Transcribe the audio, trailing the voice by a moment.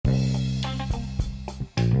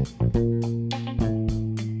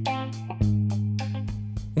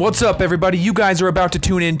What's up, everybody? You guys are about to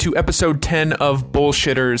tune in to episode 10 of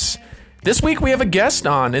Bullshitters. This week we have a guest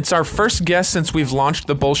on. It's our first guest since we've launched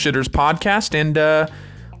the Bullshitters podcast, and,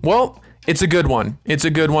 well, it's a good one. It's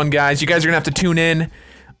a good one, guys. You guys are going to have to tune in.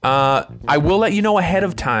 I will let you know ahead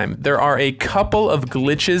of time. There are a couple of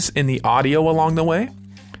glitches in the audio along the way,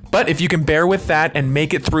 but if you can bear with that and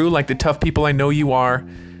make it through like the tough people I know you are,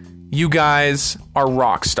 you guys are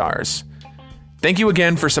rock stars. Thank you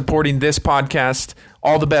again for supporting this podcast,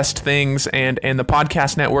 All the Best Things, and the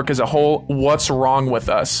podcast network as a whole. What's wrong with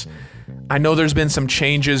us? I know there's been some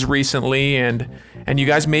changes recently, and you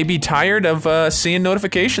guys may be tired of seeing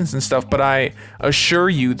notifications and stuff, but I assure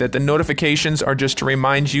you that the notifications are just to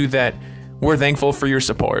remind you that we're thankful for your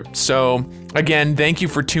support. So, again, thank you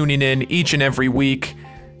for tuning in each and every week.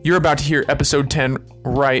 You're about to hear episode 10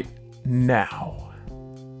 right now.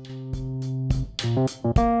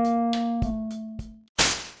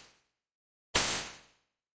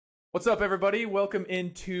 What's up, everybody? Welcome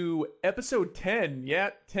into episode 10. Yeah,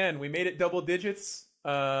 10. We made it double digits.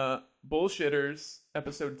 Bullshitters,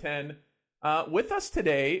 episode 10. With us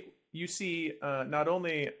today, you see not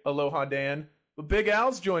only Aloha Dan, but Big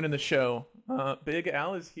Al's joining the show. Big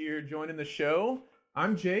Al is here joining the show.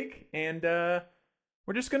 I'm Jake, and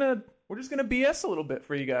we're just gonna BS a little bit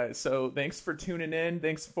for you guys. So thanks for tuning in.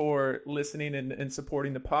 Thanks for listening and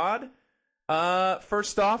supporting the pod.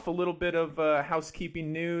 First off, a little bit of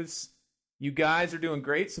housekeeping news. You guys are doing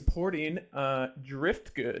great supporting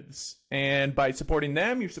Drift Goods. And by supporting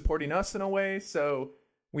them, you're supporting us in a way, so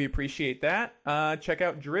we appreciate that. Check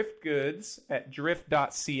out Drift Goods at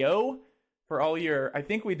drift.co for all your, I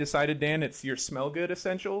think we decided, Dan, it's your smell good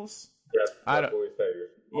essentials. Yes, that's what we say.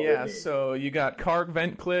 Yeah, so you got car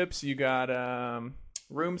vent clips, you got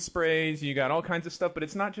room sprays, you got all kinds of stuff, but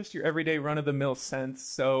it's not just your everyday run-of-the-mill scents,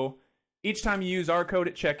 so each time you use our code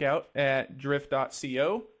at checkout at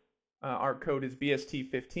drift.co, our code is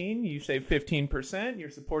BST15. You save 15%.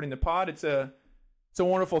 You're supporting the pod. It's a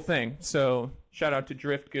wonderful thing. So shout out to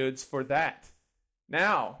Drift Goods for that.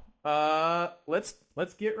 Now, let's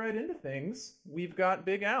get right into things. We've got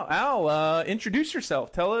Big Al. Al, introduce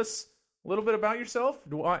yourself. Tell us a little bit about yourself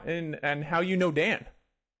and how you know Dan.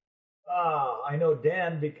 I know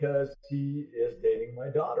Dan because he is dating my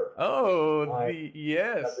daughter. Oh,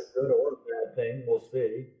 yes. That's a good or bad thing. We'll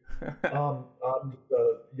see. I'm just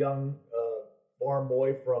a young farm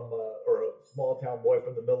boy or a small town boy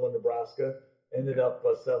from the middle of Nebraska. Ended up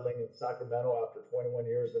settling in Sacramento after 21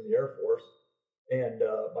 years in the Air Force. And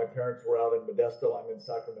my parents were out in Modesto. I'm in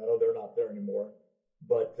Sacramento. They're not there anymore.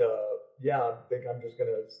 But yeah, I think I'm just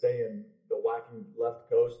going to stay in the wacky left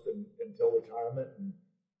coast until retirement and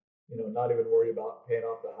not even worry about paying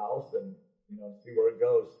off the house and, see where it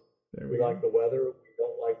goes. We like the weather. We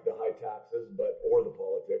don't like the high taxes, or the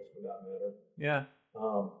politics for that matter. Yeah.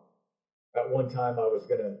 At one time I was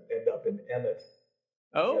going to end up in Emmett.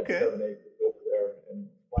 Oh, okay. I had 7 acres over there and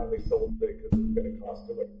finally sold it because it was going to cost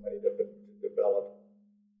too much money to develop.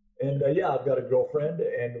 And yeah, I've got a girlfriend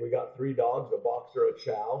and we got 3 dogs, a boxer, a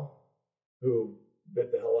chow, who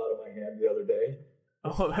bit the hell out of my hand the other day.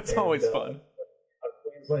 Oh, that's always fun.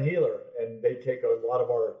 Queensland Healer, and they take a lot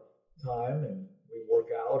of our time, and we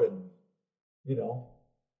work out and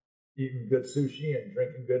eating good sushi and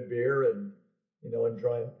drinking good beer and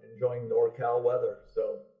enjoying NorCal weather.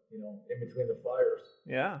 So in between the fires.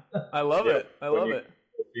 Yeah, I love it. I love it.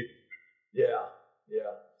 Yeah.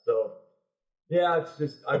 So yeah, it's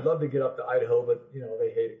just I'd love to get up to Idaho, but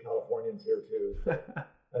they hate Californians here too. So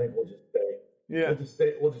I think we'll just stay. Yeah,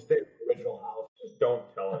 we'll just stay at the original house. Just don't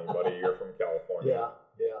tell anybody you're from California. Yeah.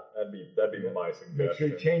 That'd be my suggestion. Make sure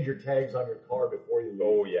you change your tags on your car before you leave.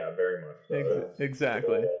 Oh yeah, very much so.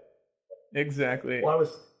 Exactly. Well, I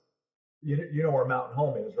was, you know where Mountain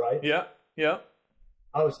Home is, right? Yeah.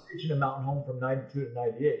 I was teaching in Mountain Home from 92 to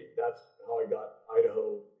 98. That's how I got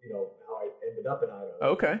Idaho, how I ended up in Idaho.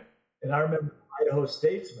 Okay. And I remember Idaho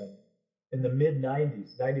Statesman in the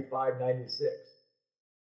mid-90s, 95, 96.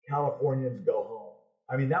 Californians go home.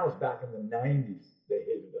 I mean, that was back in the 90s. They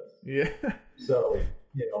hated us. Yeah. So,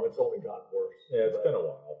 it's only gotten worse. Yeah, it's been a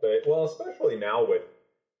while. But, especially now with,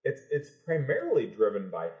 it's primarily driven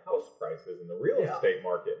by house prices in the real estate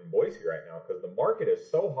market in Boise right now because the market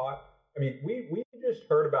is so hot. I mean, we just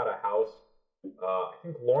heard about a house, I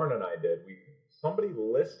think Lauren and I did. Somebody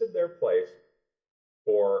listed their place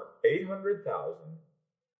for $800,000,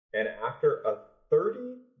 and after a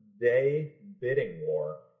 30-day bidding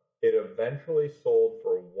war, it eventually sold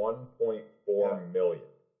for $1.4 million.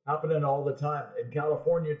 Happening all the time in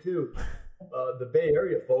California too. The Bay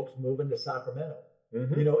Area folks moving to Sacramento.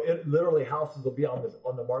 Mm-hmm. You know, it literally houses will be on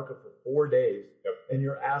the market for 4 days, Yep. and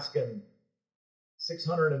you're asking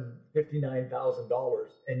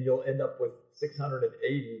 $659,000, and you'll end up with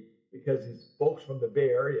 680 because these folks from the Bay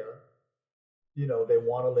Area, you know, they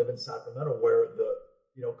want to live in Sacramento where the,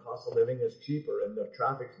 you know, cost of living is cheaper and the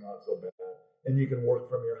traffic's not so bad, and you can work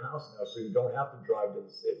from your house now, so you don't have to drive to the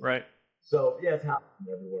city. Right. So yeah, it's happening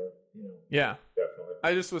everywhere. You know. Yeah. Definitely.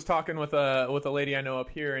 I just was talking with a lady I know up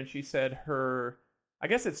here, and she said I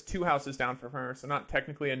guess it's 2 houses down from her, so not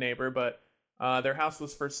technically a neighbor, but their house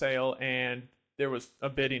was for sale, and there was a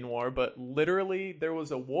bidding war, but literally there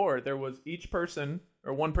was a war. There was each person,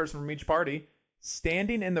 or one person from each party,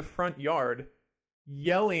 standing in the front yard,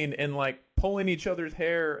 yelling and like pulling each other's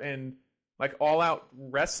hair and like all out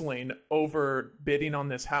wrestling over bidding on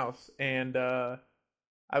this house. And I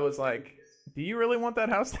was like, do you really want that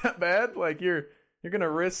house that bad? Like you're gonna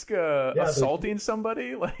risk assaulting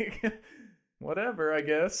somebody? Like whatever, I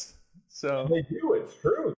guess. So they do. It's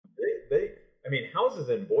true. I mean, houses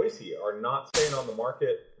in Boise are not staying on the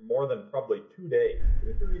market more than probably 2 days,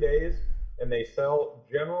 2-3 days, and they sell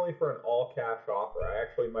generally for an all-cash offer.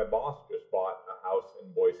 My boss just bought a house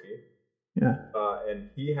in Boise,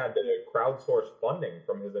 and he had to crowdsource funding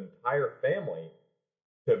from his entire family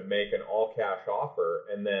to make an all-cash offer,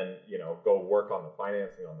 and then go work on the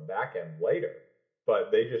financing on the back end later.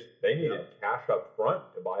 But they needed cash up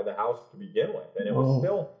front to buy the house to begin with, and it was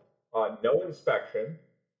still no inspection.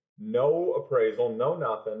 No appraisal, no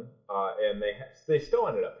nothing, and they still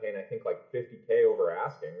ended up paying, I think, like $50K over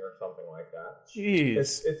asking or something like that. Jeez,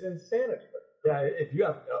 it's insanity. Yeah, if you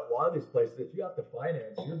have a lot of these places, if you have to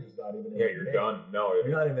finance, you're just not even in the game. You're done. No, you're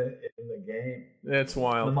not even in the game. That's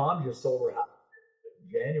wild. My mom just sold her house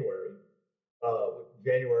in January of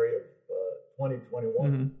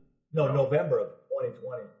 2021. Mm-hmm. No, November of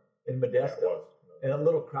 2020 in Modesto, in a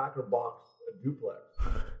little cracker box duplex.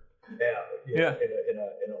 In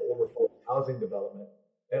an overflow housing development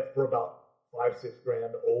for about $5-6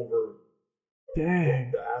 grand over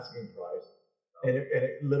the asking price, and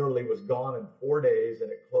it literally was gone in 4 days, and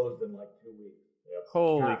it closed in like 2 weeks.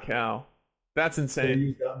 Holy cow, that's insane. They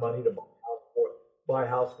used that money to buy a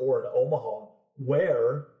house for in Omaha,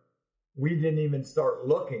 where we didn't even start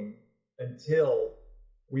looking until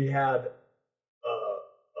we had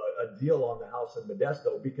a deal on the house in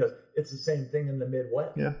Modesto, because it's the same thing in the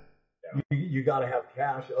Midwest. Yeah. You got to have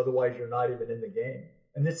cash, otherwise you're not even in the game.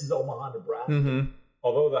 And this is Omaha, Nebraska. Mm-hmm.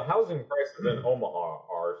 Although the housing prices in Omaha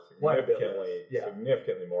are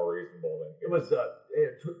significantly more reasonable than here. It was a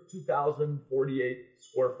 2,048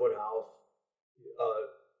 square foot house,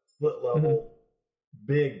 split level,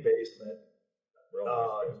 big basement,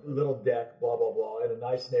 little deck, blah blah blah, in a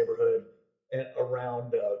nice neighborhood, and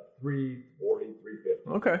around 340, 350.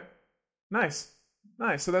 Okay, nice.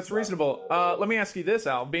 So that's reasonable. Let me ask you this,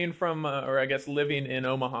 Al. Being from, or I guess living in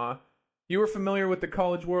Omaha, you were familiar with the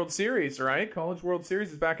College World Series, right? College World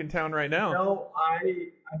Series is back in town right now. No, I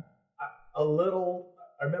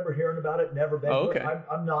remember hearing about it, never been to it.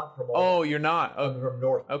 I'm not from Omaha. Oh, you're not? I'm from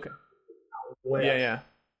North. Okay. West. Yeah.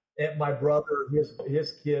 And my brother, his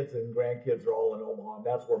kids and grandkids are all in Omaha, and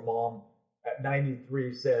that's where Mom at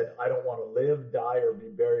 93 said, I don't want to live, die, or be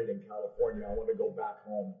buried in California. I want to go back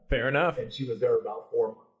home. Fair enough. And she was there about 4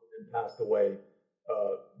 months and passed away.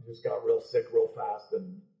 Just got real sick real fast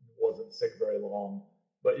and wasn't sick very long.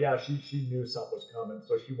 But yeah, she knew something was coming,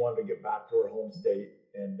 so she wanted to get back to her home state,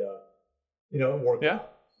 and it worked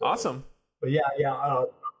out. So, awesome. But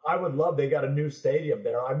I would love. They got a new stadium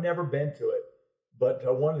there. I've never been to it, but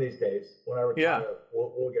one of these days when I retire,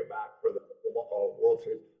 we'll get back for the World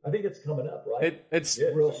Series. I think it's coming up, right? It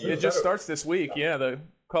just starts this week. Yeah, the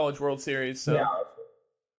College World Series. So.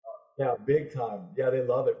 Yeah, big time. Yeah, they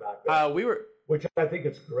love it back there. Which I think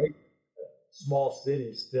it's great. Small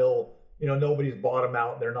cities still, nobody's bought them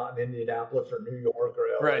out. They're not in Indianapolis or New York or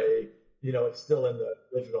LA. Right. It's still in the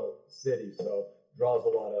original city, so draws a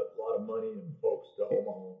lot of money and folks to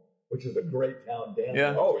Omaha, which is a great town.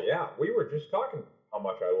 Yeah. Oh yeah, we were just talking how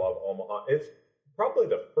much I love Omaha. It's probably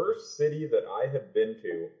the first city that I have been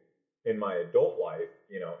to in my adult life,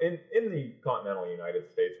 in the continental United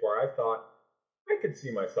States, where I thought I could see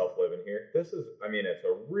myself living here. It's a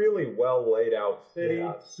really well laid out city.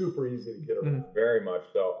 Yeah, it's super easy to get around. Very much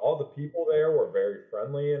so. All the people there were very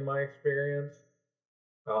friendly in my experience.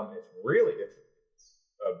 It's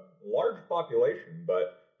a large population,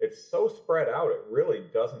 but it's so spread out. It really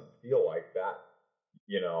doesn't feel like that,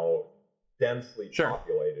 densely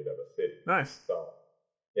populated of a city. Nice. So,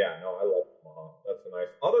 yeah, no, I love Omaha. That's a nice.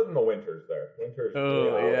 Other than the winters there. Winters.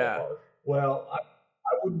 Harsh. Well,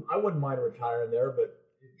 I wouldn't mind retiring there, but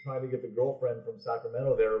trying to get the girlfriend from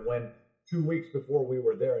Sacramento there when 2 weeks before we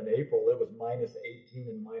were there in April, it was minus 18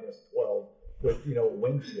 and minus 12 with,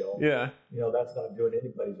 wind chill. Yeah. That's not doing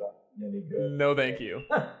anybody's any good. No, thank you.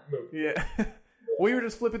 Yeah. We were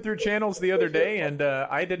just flipping through channels the other day, and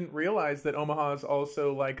I didn't realize that Omaha is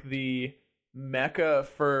also like the mecca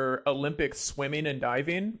for Olympic swimming and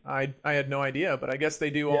diving. I had no idea, but I guess they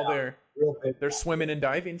do all their swimming and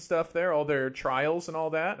diving stuff there, all their trials and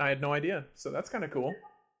all that. And I had no idea, so that's kind of cool.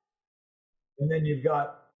 And then you've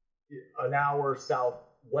got an hour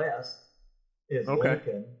southwest is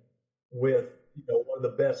Lincoln, with one of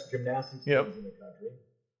the best gymnastics teams in the country.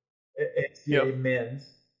 NCAA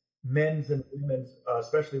men's and women's,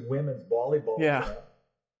 especially women's volleyball. Yeah.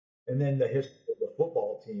 And then the history of the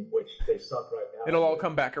football team, which they suck right now. It'll all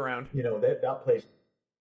come back around. That place.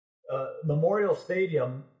 Memorial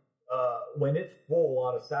Stadium, when it's full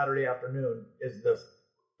on a Saturday afternoon, is the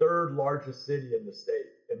third largest city in the state.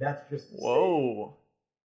 And that's just the state.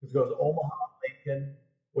 It goes Omaha, Lincoln,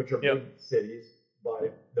 which are big cities by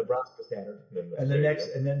Nebraska standards. And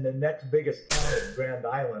the next biggest town is Grand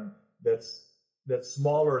Island, that's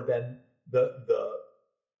smaller than the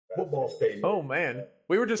football stadium. Oh man,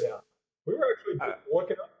 we were actually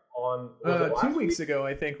looking up on 2 weeks ago.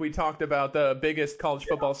 I think we talked about the biggest college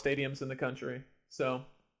football stadiums in the country. So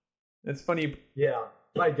it's funny. Yeah,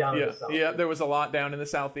 right down in the south. Yeah, there was a lot down in the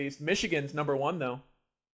southeast. Michigan's number one though.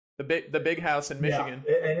 The big house in Michigan.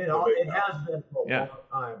 Yeah, and it has been for a long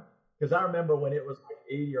time. Because I remember when it was like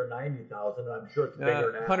 80 or 90,000. I'm sure it's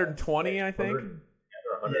bigger now. 120, I think. 150.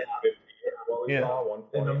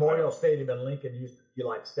 And Memorial Stadium in Lincoln used to be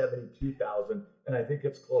like 72,000, and I think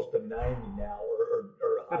it's close to 90 now, or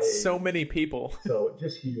high. That's so many people. So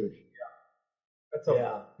just huge. That's a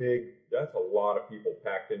lot of people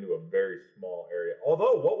packed into a very small area.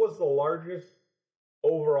 Although, what was the largest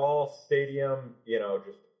overall stadium,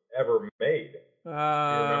 just ever made? Do you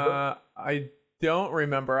remember? I don't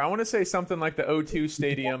remember. I want to say something like the O2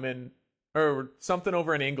 Stadium or something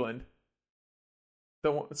over in England.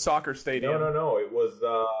 The soccer stadium. No. It was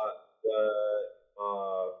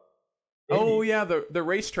Indy. The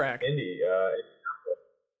racetrack. Indy.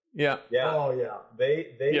 Yeah. Oh yeah.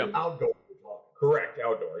 They outdoor. Correct,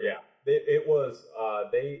 outdoor. Yeah. It was.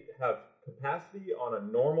 They have capacity on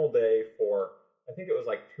a normal day for, I think it was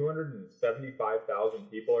like 275,000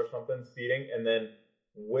 people or something seating, and then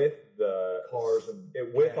with the cars and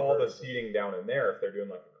all the seating down in there, if they're doing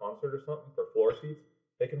like a concert or something for floor seats,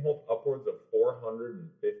 they can hold upwards of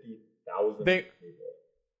 450,000 people.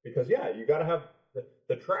 Because you got to have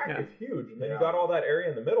the track is huge, and then you got all that area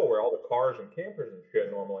in the middle where all the cars and campers and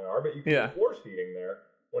shit normally are. But you can have floor seating there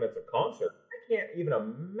when it's a concert. I can't even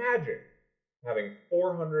imagine having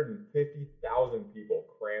 450,000 people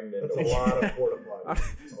crammed into. That's a lot of porta potties.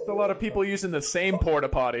 It's a lot of people using the same porta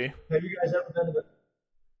potty. Have you guys ever been to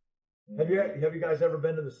Have you guys ever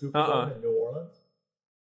been to the Superdome in New Orleans?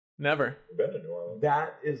 Never. Been to New Orleans.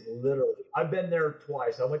 That is literally. I've been there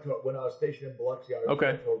twice. I went to when I was stationed in Biloxi. I went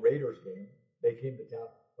to a Raiders game. They came to town,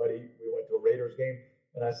 buddy. We went to a Raiders game,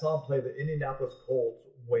 and I saw them play the Indianapolis Colts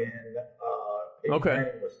when Peyton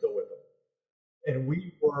Manning was still with them. And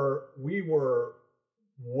we were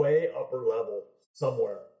way upper level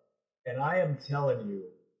somewhere. And I am telling you,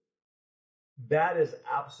 that is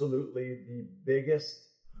absolutely the biggest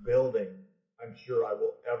building I'm sure I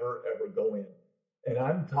will ever go in. And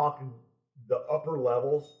I'm talking the upper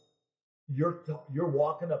levels. You're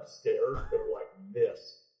walking upstairs that are like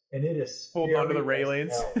this, and it is holding onto the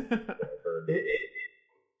railings.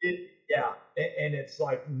 And it's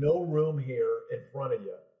like no room here in front of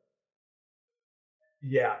you.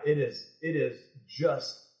 Yeah, it is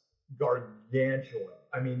just gargantuan.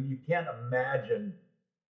 I mean, you can't imagine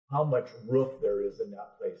how much roof there is in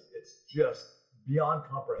that place. It's just beyond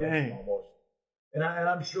comprehension almost. And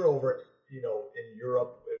I'm sure over in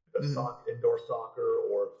Europe, indoor soccer,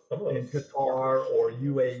 or in Qatar or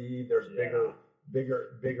UAE, there's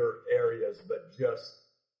bigger areas, but just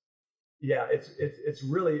it's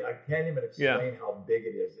really, I can't even explain how big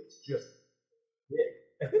it is. It's just big.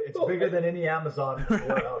 It's bigger than any Amazon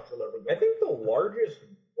warehouse you'll ever go. I think the largest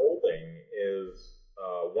building is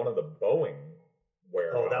one of the Boeing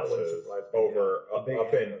warehouses up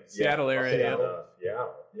in Seattle area. Seattle. Yeah.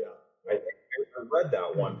 I think I read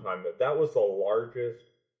that one time that was the largest,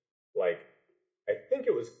 I think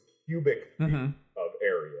it was cubic feet of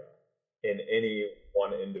area in any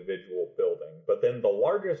one individual building. But then the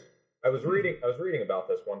largest, I was reading about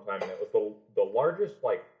this one time, and it was the largest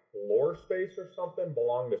floor space or something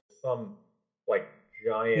belonged to some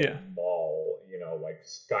giant mall,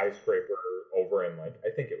 skyscraper over in I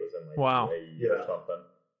think it was in UAE or something,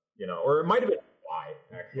 or it might have been Dubai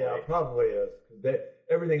actually. Yeah, it probably is.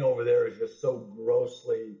 everything over there is just so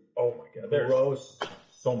grossly, oh my God, there's gross,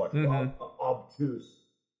 so much obtusely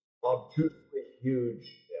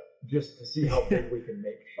huge. Just to see how big we can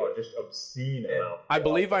make shit. Oh, just obscene amount. I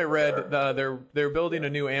believe I read they're building a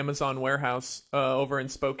new Amazon warehouse over in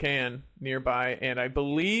Spokane nearby, and I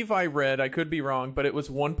believe I read, I could be wrong, but it was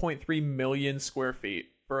 1.3 million square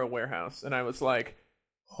feet for a warehouse, and I was like,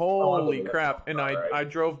 holy crap. And I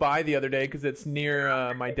drove by the other day because it's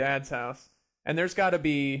near my dad's house, and there's got to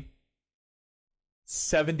be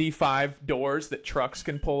 75 doors that trucks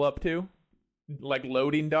can pull up to, like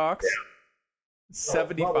loading docks. Yeah.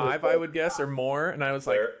 75, I would guess, or more. And I was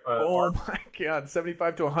like, oh my God,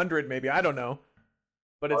 75 to 100 maybe. I don't know.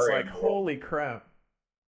 But it's like, holy crap.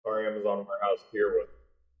 Our Amazon warehouse here was,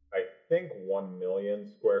 I think, 1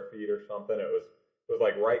 million square feet or something. It was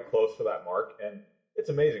like right close to that mark. And it's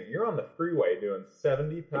amazing. You're on the freeway doing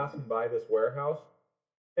 70 passing by this warehouse,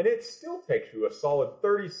 and it still takes you a solid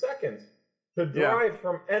 30 seconds to drive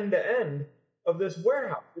from end to end of this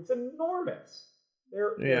warehouse. It's enormous.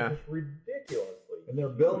 They're just ridiculously. And they're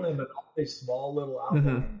building them in all these small little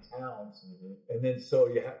outlying towns. And then so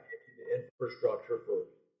you have the infrastructure for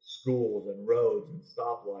schools and roads and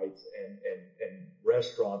stoplights and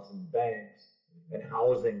restaurants and banks and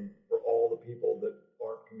housing for all the people that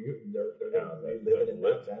aren't commuting. They're going to be living in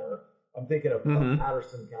that town. I'm thinking of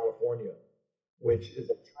Patterson, California, which is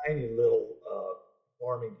a tiny little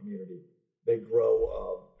farming community. They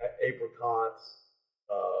grow apricots.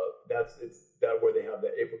 It's where they have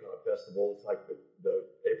the apricot festival. It's like the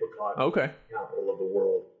apricot capital of the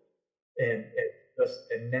world. And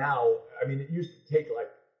now, I mean, it used to take like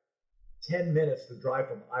 10 minutes to drive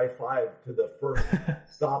from I-5 to the first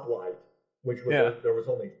stoplight, which was there was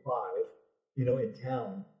only 5, in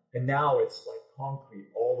town. And now it's like concrete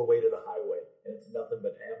all the way to the highway, and it's nothing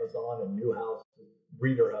but Amazon and new houses,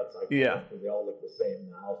 breeder huts. Because they all look the same.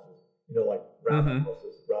 The houses, like rabbit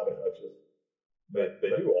houses, rabbit hutches. But they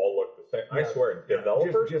do all look the same. I swear,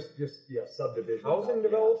 developers, just subdivision. Housing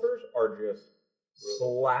developers are just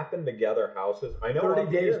slapping together houses. I know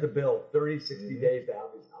 30 days to build, 30, 60 days to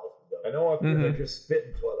have these houses built. I know they're just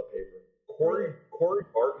spitting toilet paper. Corey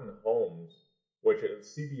Barton Homes, which is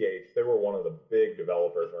CBH, they were one of the big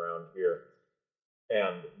developers around here.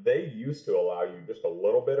 And they used to allow you just a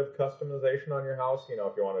little bit of customization on your house,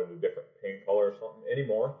 if you wanted a different paint color or something.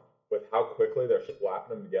 Anymore, with how quickly they're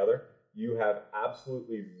slapping them together, you have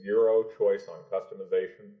absolutely zero choice on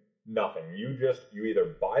customization. Nothing. You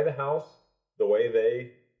either buy the house the way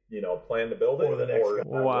they, plan to build it, or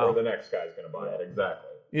the next guy's going to buy it. Exactly.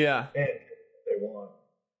 Yeah. And they want.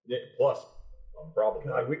 Yeah, plus, probably.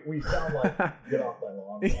 God, we sound like get off my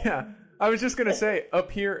lawn. Yeah. I was just going to say,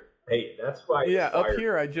 up here. Hey, that's why. Yeah, up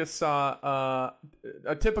here I just saw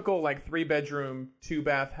a typical 3-bedroom,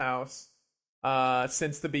 2-bath house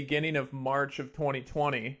since the beginning of March of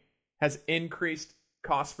 2020 has increased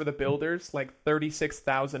costs for the builders like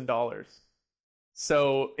 $36,000.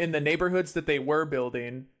 So in the neighborhoods that they were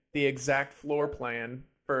building, the exact floor plan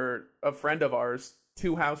for a friend of ours,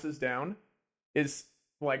 2 houses down, is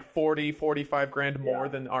like 45 grand more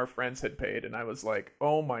than our friends had paid. And I was like,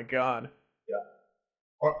 oh my God. Yeah.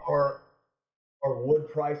 Are wood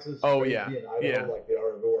prices crazy in Idaho like they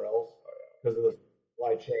are everywhere else because of the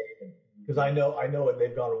supply chain? Because I know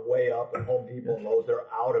they've gone way up, and Home Depot and Lowe's, they're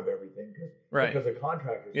out of everything because the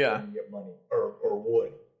contractors can't get money or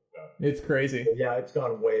wood. It's crazy. So, it's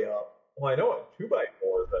gone way up. Well, I know at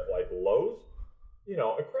 2x4s at Lowe's,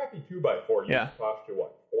 a crappy 2x4 used to cost you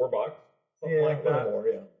 $4, something like that. More,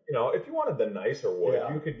 if you wanted the nicer wood,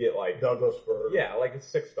 you could get Douglas fir. Yeah, like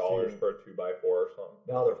it's $6 for a 2x4 or something.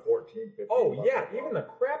 Now they're $14, $15. Oh yeah, even the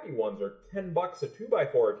crappy ones are $10 a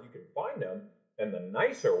 2x4 if you can find them, and the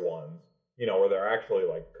nicer ones, where they're actually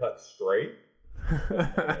cut straight.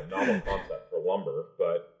 A novel concept for lumber,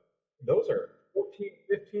 but those are $14,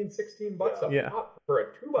 $15, $16 a pop for a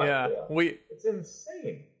 2x4. It's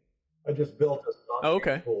insane. I just built a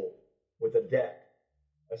stockade pool with a deck.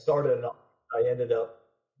 I ended up.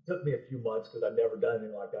 It took me a few months because I've never done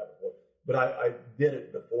anything like that before. But I did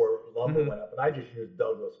it before lumber went up, and I just used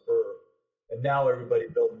Douglas fir. And now everybody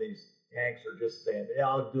building these tanks are just saying,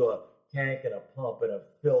 I'll do a tank and a pump and a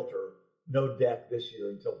filter, no deck this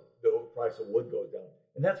year until the price of wood goes down.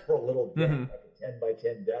 And that's for a little deck, like a 10 by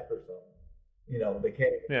 10 deck or something. They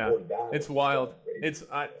can't even afford that. It's wild.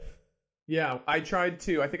 I tried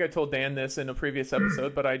to, I think I told Dan this in a previous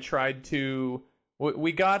episode, but I tried to,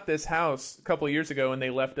 we got this house a couple of years ago and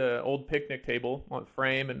they left an old picnic table on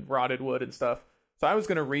frame and rotted wood and stuff. So I was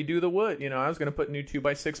going to redo the wood. I was going to put new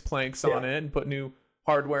 2x6 planks on it and put new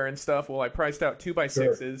hardware and stuff. Well, I priced out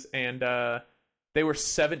 2x6s and they were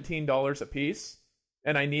 $17 a piece.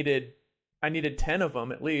 and I needed 10 of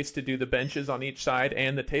them at least to do the benches on each side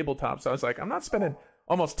and the tabletop. So I was like, I'm not spending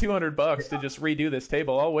almost $200 to just redo this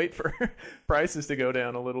table. I'll wait for prices to go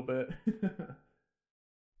down a little bit.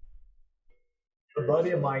 A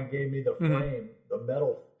buddy of mine gave me the frame, the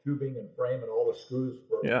metal tubing and frame and all the screws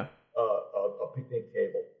for a picnic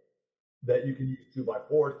table that you can use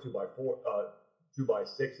 2x4s,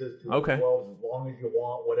 2x6s, 2x12s, as long as you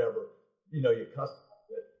want, whatever. You customize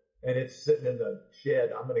it, and it's sitting in the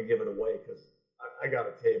shed. I'm going to give it away because I got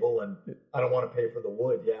a table and I don't want to pay for the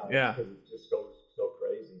wood. Yeah, because it just goes so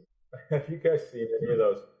crazy. Have you guys seen any of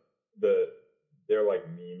those? They're like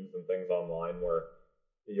memes and things online where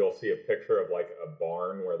you'll see a picture of like a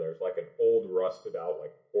barn where there's like an old rusted out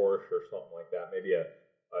like Porsche or something like that, maybe a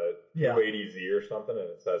 280Z or something, and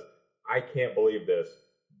it says, "I can't believe this.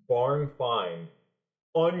 Barn find,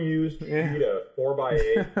 unused sheet of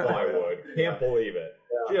 4x8 plywood. Can't believe it."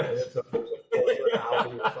 Yeah, it's a Porsche, an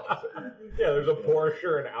Audi or something. Yeah, there's a Porsche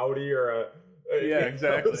or an Audi or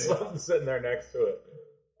exactly. Something sitting there next to it.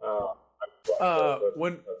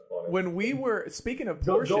 When we were, speaking of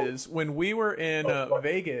Porsches, when we were in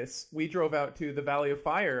Vegas, we drove out to the Valley of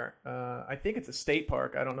Fire. I think it's a state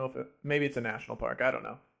park. I don't know maybe it's a national park. I don't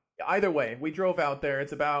know. Either way, we drove out there.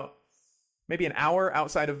 It's about maybe an hour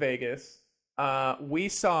outside of Vegas. We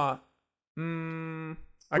saw, I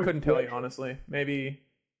couldn't tell you honestly. Maybe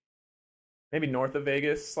north of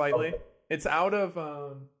Vegas slightly. Okay. It's out of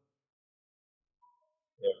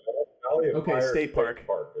State Park.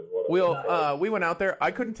 We went out there.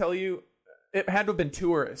 I couldn't tell you. It had to have been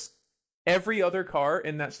tourists. Every other car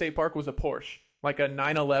in that state park was a Porsche, like a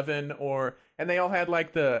 911 and they all had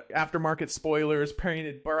like the aftermarket spoilers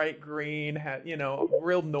painted bright green, had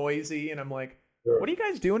real noisy. And I'm like, what are you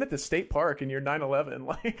guys doing at the state park in your 911?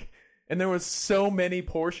 Like, and there was so many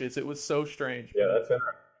Porsches. It was so strange. Yeah, that's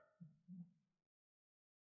interesting.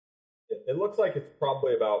 It looks like it's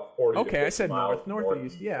probably about 40. Okay, I said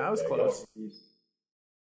northeast. Yeah, I was close.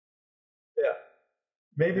 Yeah,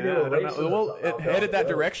 maybe they were racing. Well, it headed that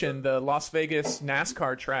direction. The Las Vegas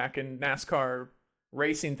NASCAR track and NASCAR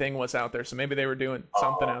racing thing was out there, so maybe they were doing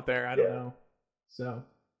something out there. I don't know. So.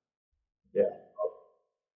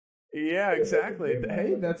 Yeah, exactly.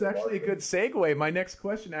 Hey, that's actually a good segue. My next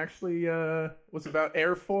question actually was about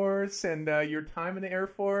Air Force and your time in the Air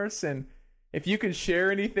Force, and if you could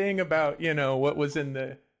share anything about, what was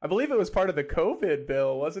in I believe it was part of the COVID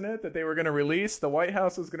bill, wasn't it? That they were going to release, the White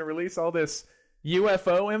House was going to release all this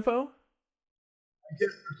UFO info? I guess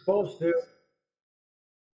they're supposed to.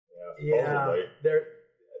 Yeah,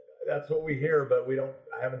 that's what we hear, but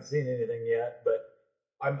I haven't seen anything yet, but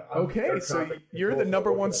I'm okay, so you're the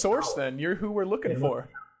number one source then. You're who we're looking for.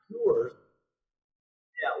 Tours.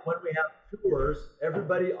 Yeah, when we have tours,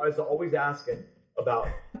 everybody is always asking about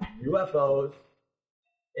UFOs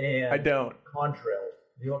and I don't. contrails.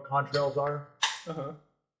 You know what contrails are? Uh-huh.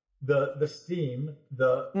 The steam,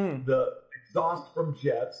 the exhaust from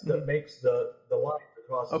jets that makes the lines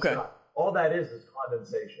across the sky. All that is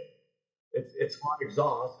condensation. It's hot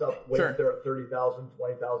exhaust up way up there at 30,000,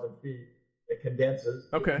 20,000 feet. It condenses,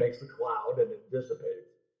 it makes the cloud, and it dissipates.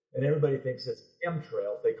 And everybody thinks it's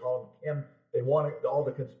chemtrails. They call them all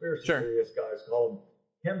the conspiracy theorist guys call them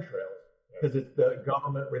chemtrails. Because it's the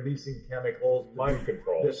government releasing chemicals, mind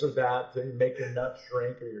control, this or that, to make your nuts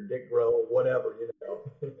shrink or your dick grow or whatever,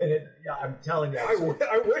 And I'm telling you, I wish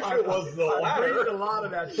it was the latter. I'm reading a lot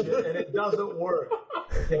of that shit, and it doesn't work.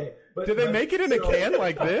 Okay, do they make it in a can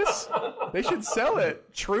like this? They should sell it.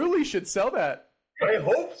 Truly should sell that. I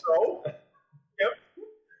hope so.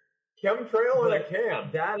 Chemtrail in a can.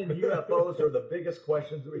 That and UFOs are the biggest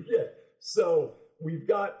questions we get. So we've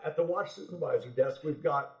got at the watch supervisor desk, we've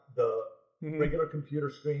got the regular computer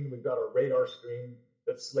screen. We've got our radar screen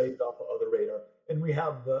that's slaved off of other radar, and we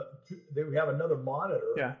have another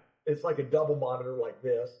monitor. Yeah, it's like a double monitor like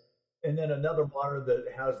this, and then another monitor that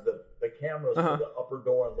has the cameras for the upper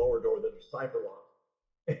door and lower door that are cipher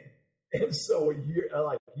locked. And so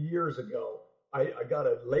years ago, I got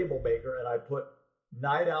a label maker and I put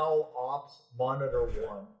Night Owl Ops Monitor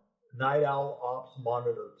 1, Night Owl Ops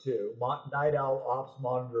Monitor 2, Night Owl Ops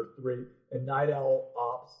Monitor 3, and Night Owl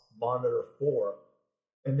Ops Monitor 4.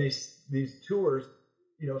 And these tours,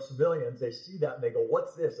 civilians, they see that and they go,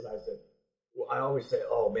 "What's this?" And I said, well, I always say,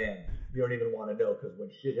 "Oh man, you don't even want to know, because when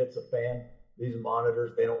shit hits a fan, these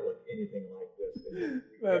monitors, they don't look anything like this. They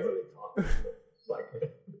can't really talk. It's like,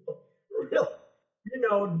 really,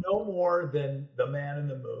 no more than the man in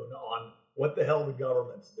the moon on what the hell the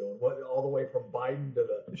government's doing, all the way from Biden to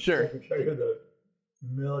the Secretary of the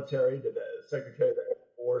Military, to the Secretary of the Air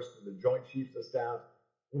Force, to the Joint Chiefs of Staff.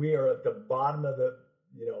 We are at the bottom of the,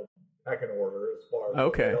 pecking order as far as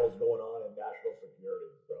Okay. what the hell's going on in national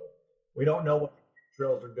security. So we don't know what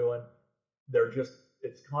trails are doing.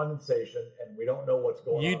 It's condensation, and we don't know what's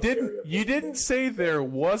going on. You didn't say there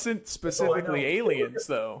wasn't specifically aliens,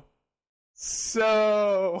 though.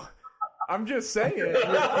 So I'm just saying, you're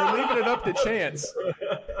leaving it up to chance.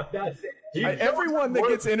 That's it. Everyone that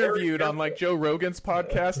gets interviewed on like Joe Rogan's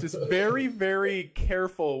podcast is very, very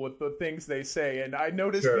careful with the things they say, and I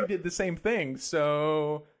noticed you did the same thing.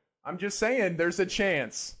 So I'm just saying, there's a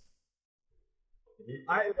chance.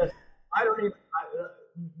 I don't even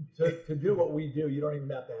to do what we do. You don't even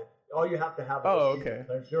have to. All you have to have. Oh, is a okay.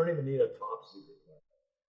 clearance. You don't even need a top secret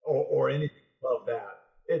clearance or anything above that.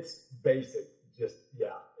 It's basic. Just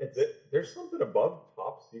There's something above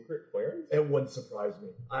top secret clearance. It wouldn't surprise me.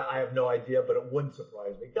 I have no idea, but it wouldn't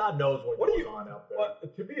surprise me. God knows what goes on out there. Well,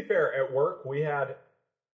 to be fair, at work we had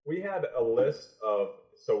a list of,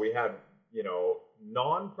 so we had,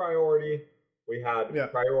 non-priority, we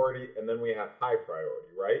had priority, and then we had high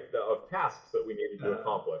priority, right? Of tasks that we needed to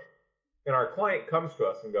accomplish. And our client comes to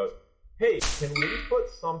us and goes, "Hey, can we put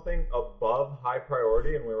something above high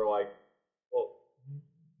priority?" And we were like, "Well,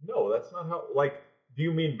 no, that's not how, do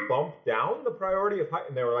you mean bump down the priority of high?"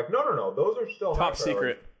 And they were like, no, those are still top high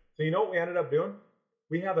priority. secret. So you know what we ended up doing?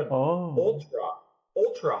 We have an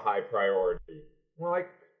ultra high priority. And we're like,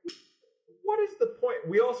 what is the point?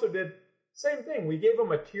 We also did same thing. We gave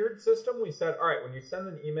them a tiered system. We said, all right, when you send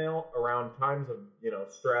an email around times of,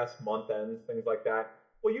 stress, month ends, things like that,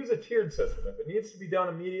 we'll use a tiered system. If it needs to be done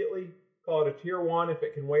immediately, call it a tier 1. If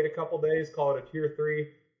it can wait a couple days, call it a tier 3.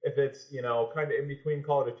 If it's, kind of in between,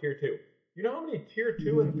 call it a tier 2. You know how many tier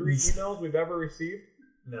 2 and 3 emails we've ever received?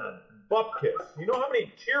 None. Bupkis. You know how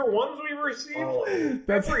many tier 1s we've received?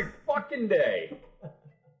 Every fucking day.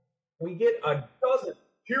 We get a dozen.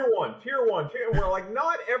 Tier 1, and we're like,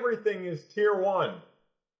 not everything is tier 1.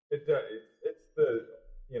 It's the,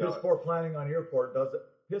 Piss poor planning on your part doesn't.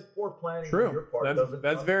 Piss poor planning on your part doesn't.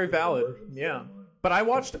 That's very valid. Yeah. But I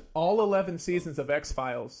watched all 11 seasons of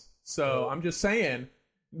X-Files, so I'm just saying,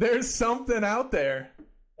 there's something out there.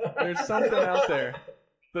 There's something out there.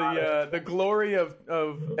 The glory of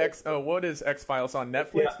what is X-Files on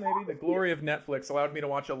Netflix? Maybe the glory of Netflix allowed me to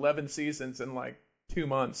watch 11 seasons in like 2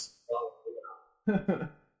 months.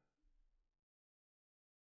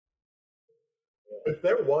 If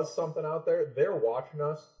there was something out there, they're watching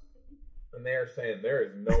us, and they're saying there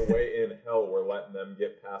is no way in hell we're letting them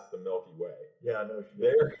get past the Milky Way. Yeah, no shit.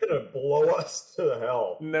 They're gonna blow us to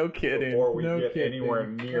hell. No kidding. Before we get anywhere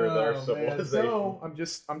near their civilization. So I'm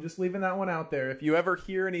just leaving that one out there. If you ever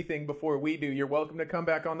hear anything before we do, you're welcome to come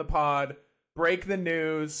back on the pod, break the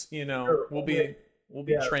news. Sure. We'll be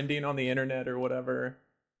trending on the internet or whatever.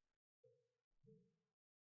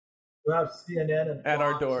 We'll have CNN and Fox at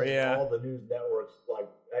our door, and all the news networks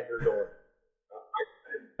at your door.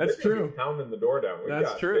 That's true. Pounding the door down.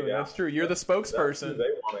 That's true. That's true. You're the spokesperson. They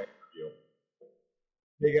want to interview.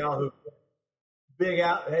 Big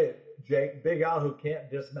Al. Hey, Jake. Big Al, who can't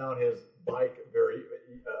dismount his bike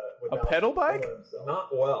without a pedal bike? Not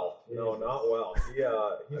well. No, not well.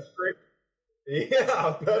 He's great. Yeah,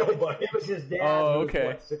 a pedal bike. It was his dad. Oh,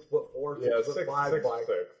 okay. Yeah, 6'4", 6'5" bike.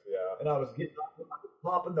 Yeah. And I was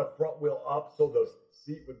popping the front wheel up so the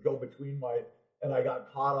seat would go between and I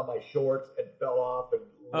got caught on my shorts and fell off and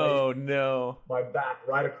laid my back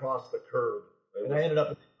right across the curb. And I ended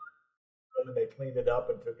up and they cleaned it up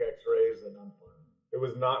and took x-rays and I'm fine. It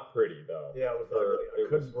was not pretty though. Yeah, it was ugly. I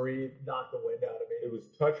couldn't breathe, knocked the wind out of me. It was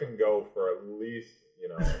touch and go for at least,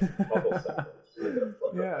 a couple seconds.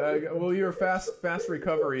 Yeah, well, you're fast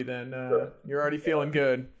recovery then. You're already feeling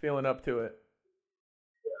good, feeling up to it.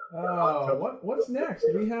 What's next?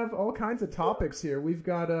 We have all kinds of topics here. We've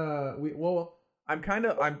got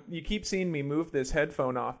you keep seeing me move this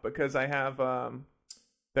headphone off because I have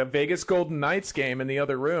the Vegas Golden Knights game in the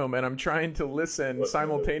other room, and I'm trying to listen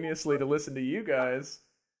simultaneously to listen to you guys.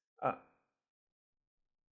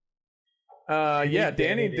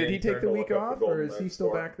 Danny, did he take the week off, or is he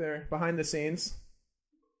still back there behind the scenes?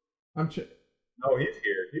 No, he's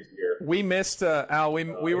here. We missed Al.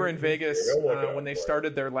 We were in Vegas when they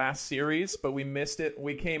started their last series, but we missed it.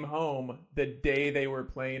 We came home the day they were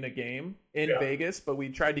playing a game in Vegas, but we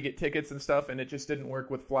tried to get tickets and stuff, and it just didn't work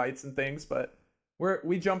with flights and things. But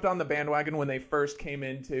we jumped on the bandwagon when they first came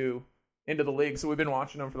into the league, so we've been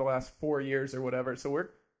watching them for the last 4 years or whatever. So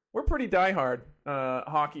we're pretty diehard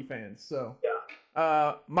hockey fans. So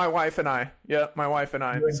my wife and I. Yeah, my wife and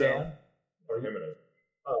I. You and Dan? Or him and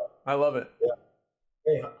I love it. Yeah.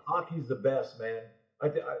 Hey, hockey's the best, man.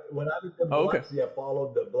 When I was in Biloxi, I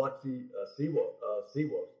followed the Biloxi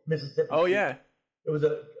Seawolves, Mississippi. Oh, yeah. It was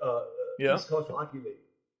a East Coast Hockey League.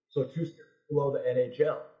 So 2 steps below the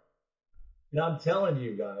NHL. And I'm telling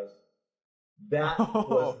you guys, that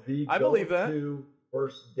was the I believe that. go-to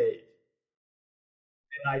first date.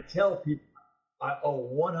 And I tell people,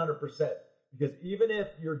 100%. Because even if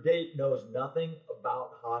your date knows nothing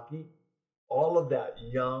about hockey, all of that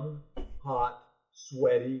young, hot,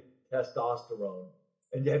 sweaty testosterone.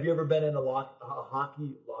 And have you ever been in a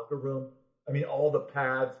hockey locker room? I mean, all the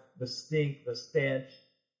pads, the stink, the stench,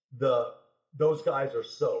 those guys are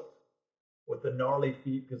soaked with the gnarly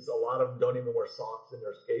feet because a lot of them don't even wear socks in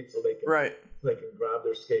their skates so they can grab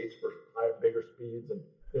their skates for higher, bigger speeds and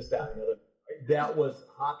this, that, and the other. That was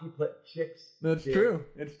hockey chicks. That's true.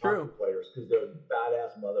 It's true. Players because they're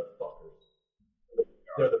badass motherfuckers.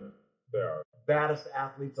 They're the baddest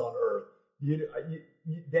athletes on earth.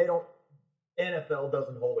 They don't. NFL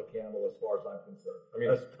doesn't hold a candle as far as I'm concerned. I mean,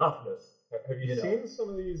 that's toughness. Have you seen some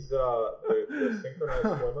of these the synchronized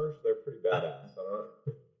swimmers? They're pretty badass. I don't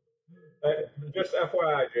know. Just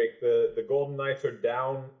FYI, Jake, the Golden Knights are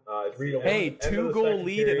down. 3-1. 2-goal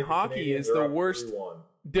lead in hockey is the worst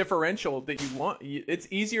differential that you want. It's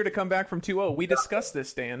easier to come back from 2-0. We discussed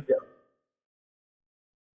this, Dan. Yeah.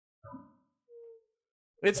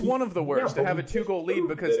 It's one of the worst to have a 2-goal lead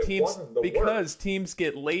because teams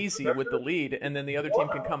get lazy with the lead and then the other team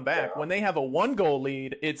can come back. When they have a 1-goal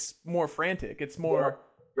lead, it's more frantic. It's more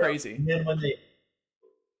crazy. And then when they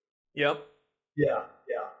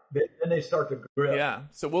then they start to grip. Yeah,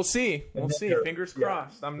 so we'll see. We'll see. Fingers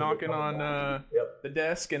crossed. I'm knocking on the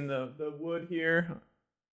desk and the wood here.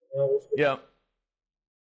 Yeah,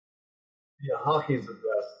 hockey's the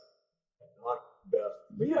best.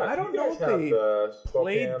 Yeah, I don't know if they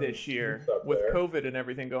played this year with COVID and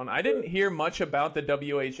everything going on. I didn't hear much about the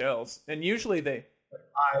WHLs, and usually they...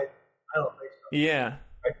 I don't think so. Yeah.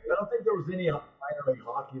 I don't think there was any minor league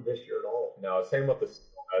hockey this year at all. No, same with the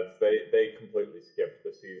Studs. They completely skipped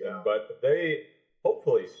the season, but they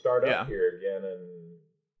hopefully start up here again and...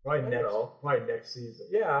 Probably next season.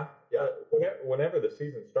 Yeah. Whenever the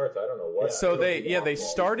season starts, I don't know what. So they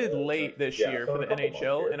started late this year for the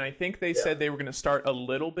NHL, and I think they said they were going to start a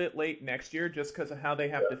little bit late next year just because of how they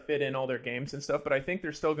have to fit in all their games and stuff. But I think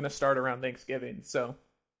they're still going to start around Thanksgiving. So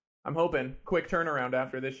I'm hoping quick turnaround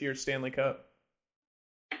after this year's Stanley Cup.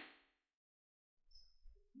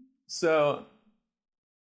 So.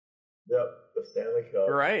 Yep, the Stanley Cup.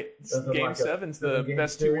 Right, Game 7's the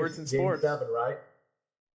best 2 words in sports. Game 7, right?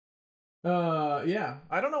 Yeah.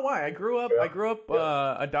 I don't know why. I grew up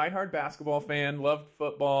a diehard basketball fan, loved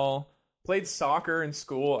football, played soccer in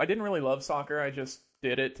school. I didn't really love soccer. I just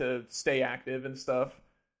did it to stay active and stuff.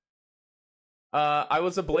 I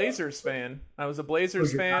was a Blazers fan.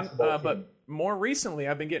 But more recently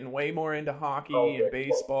I've been getting way more into hockey and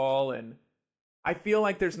baseball, and I feel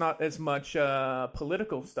like there's not as much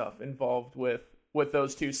political stuff involved with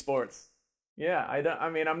those 2 sports. Yeah,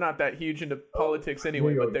 I'm not that huge into politics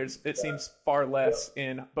anyway, but it seems far less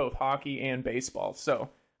in both hockey and baseball. So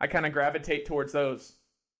I kind of gravitate towards those.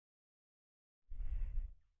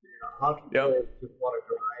 Yeah, hockey players just want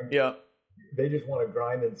to grind. Yeah. They just want to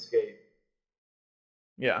grind and skate.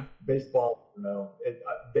 Yeah. Baseball,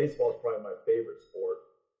 baseball is probably my favorite sport.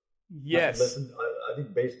 Yes. I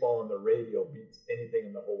think baseball on the radio beats anything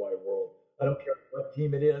in the whole wide world. I don't care what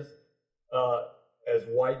team it is. As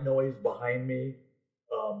white noise behind me,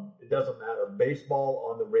 it doesn't matter. Baseball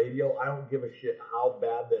on the radio, I don't give a shit how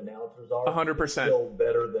bad the announcers are. 100%. It's still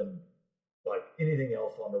better than like anything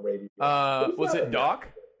else on the radio. Was it Doc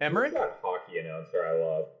Emmerich? Who's that hockey announcer I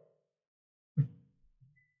love?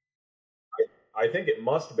 I think it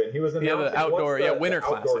must have been. He was announcing the outdoor, Winter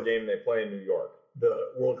Classic. Outdoor game they play in New York.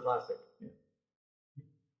 The World Classic.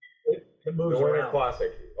 It moves the Winter around.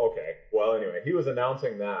 Classic. Okay. Well, anyway, he was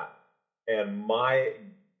announcing that. And my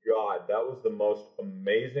God, that was the most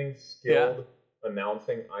amazing, skilled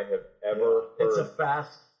announcing I have ever heard. It's a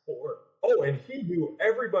fast sport. Oh, and he knew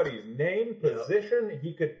everybody's name, position.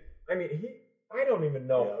 He could, I don't even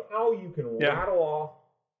know how you can rattle off,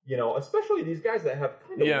 especially these guys that have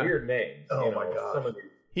kind of weird names. Oh, my God.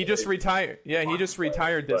 He just retired. Yeah, he just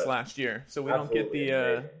retired this last year. So we don't get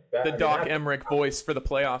the Doc Emmerich voice for the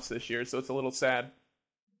playoffs this year. So it's a little sad.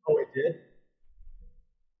 Oh, it did?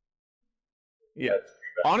 Yeah.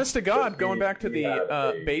 Honest to God, going back to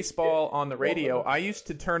the baseball on the radio, I used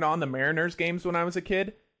to turn on the Mariners games when I was a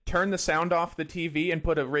kid, turn the sound off the TV, and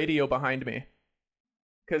put a radio behind me.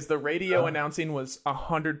 Because the radio announcing was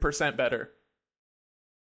 100% better.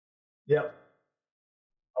 Yep.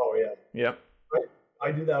 Oh, yeah. Yep.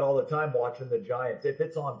 I do that all the time watching the Giants. If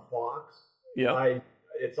it's on Fox,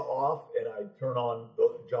 it's off, and I turn on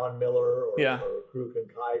John Miller or Kruk and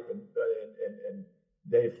Kipe and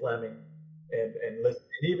Dave Fleming. and listen.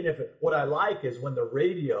 And even if what I like is when the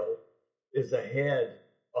radio is ahead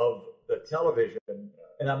of the television,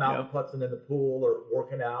 and I'm out putzing in the pool or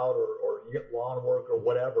working out or you get lawn work or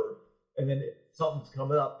whatever, and then something's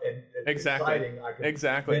coming up and it's exciting. I can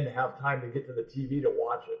then have time to get to the TV to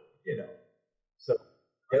watch it. So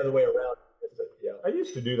the other way around. I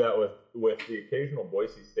used to do that with the occasional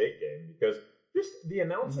Boise State game because just the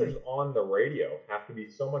announcers on the radio have to be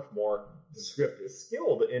so much more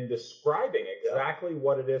skilled in describing exactly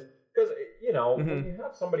what it is. Because, when you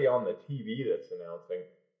have somebody on the TV that's announcing,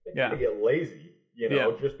 they kind of get lazy,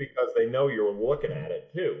 just because they know you're looking at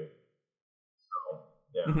it too.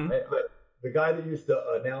 So, the guy that used to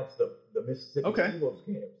announce the Mississippi Seawolves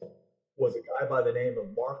games was a guy by the name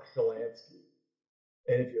of Mark Shalansky.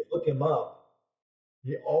 And if you look him up,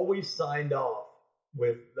 he always signed off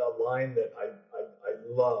with the line that I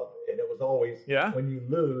love, and it was always, when you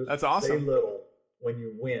lose, that's awesome. Say little. When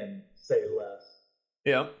you win, say less.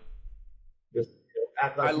 Yeah. Just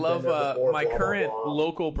act like I love before, my blah, current blah, blah.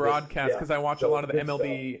 local broadcast because I watch a lot of the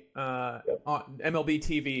MLB on MLB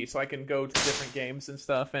TV, so I can go to different games and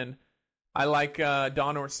stuff. And I like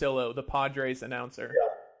Don Orsillo, the Padres announcer. Yeah.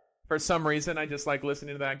 For some reason, I just like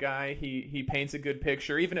listening to that guy. He paints a good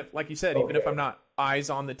picture. Even if, like you said, even if I'm not eyes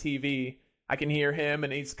on the TV, I can hear him,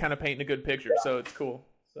 and he's kind of painting a good picture. So it's cool.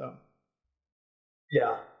 So.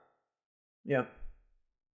 Yeah.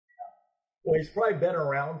 Well, he's probably been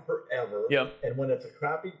around forever. Yeah. And when it's a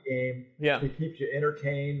crappy game, he keeps you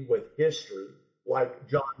entertained with history, like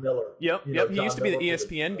John Miller. Yep. He used to be the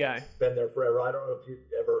ESPN guy. He's been there forever. I don't know if you've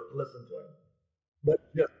ever listened to him, but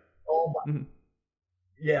just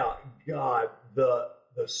yeah, God, the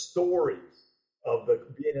stories of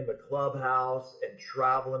being in the clubhouse and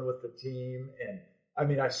traveling with the team, and I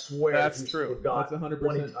mean, I swear that's true. That's 100%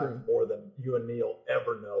 20 times true. more than you and me will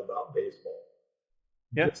ever know about baseball.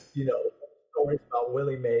 Yeah, just, stories about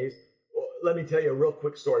Willie Mays. Well, let me tell you a real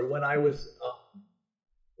quick story. When I was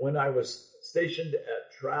stationed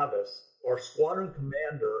at Travis, our squadron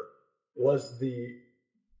commander was the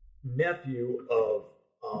nephew of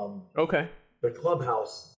the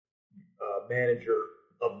clubhouse manager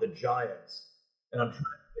of the Giants, and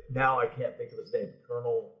now I can't think of his name.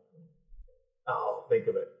 Colonel, I'll think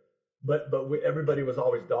of it. But everybody was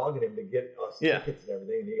always dogging him to get us tickets and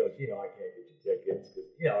everything. And he goes, I can't get you tickets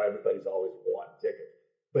because everybody's always wanting tickets.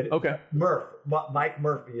 But Mike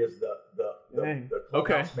Murphy is the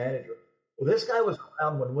clubhouse manager. Well, this guy was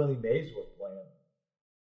around when Willie Mays was playing.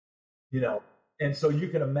 And so you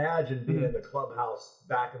can imagine being in the clubhouse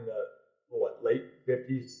back in the late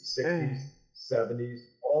 50s, 60s, 70s,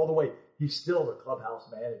 all the way. He's still the clubhouse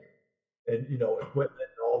manager, and equipment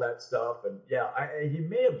and all that stuff. And he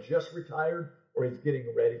may have just retired or he's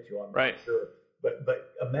getting ready to. I'm not sure.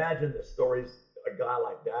 But imagine the stories a guy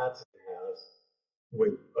like that has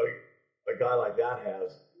with a guy like that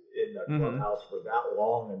has in the clubhouse for that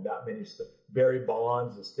long and that many stuff. Barry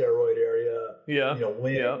Bonds, the steroid area,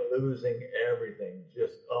 winning, losing, everything.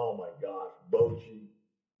 Just, oh my gosh, Bochy.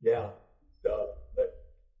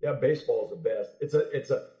 But baseball is the best. It's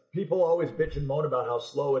a people always bitch and moan about how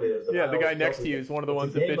slow it is. The guy next to you is one of the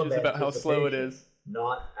ones that bitches about how slow it is.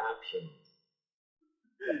 Not action.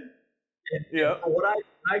 And when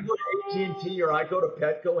I go to AT&T or I go to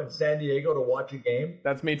Petco in San Diego to watch a game.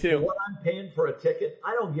 That's me too. When I'm paying for a ticket,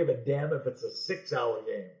 I don't give a damn if it's a 6-hour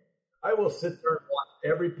game. I will sit there and watch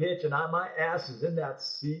every pitch, and my ass is in that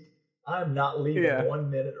seat. I'm not leaving 1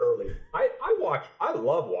 minute early. I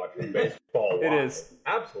love watching baseball live. It is.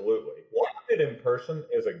 Absolutely. Watching it in person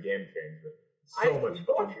is a game changer. So much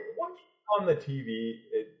fun. Watching on the TV,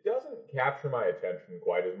 it doesn't capture my attention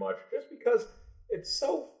quite as much just because it's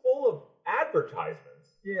so full of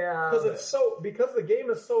advertisements. Yeah. Because the game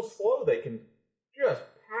is so slow, they can just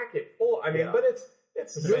pack it full. But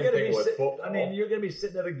it's the same thing with football. You're going to be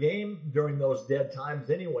sitting at a game during those dead times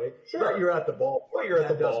anyway. Sure. But you're at the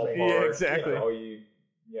ballpark. Yeah, exactly.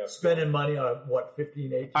 Spending money on $15,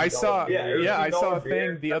 $18. I saw a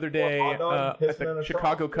thing the other day at the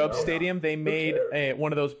Chicago Cubs stadium. They made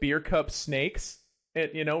one of those beer cup snakes,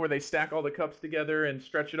 where they stack all the cups together and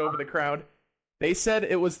stretch it over the crowd. They said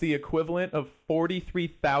it was the equivalent of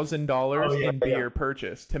 $43,000 in beer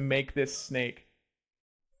purchase to make this snake.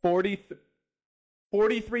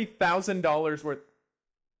 $43,000 worth.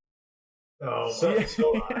 Oh,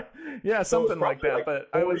 something like that. But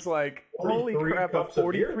I was like, holy crap, a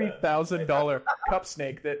 $43,000 cup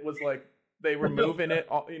snake that was like, they were moving it,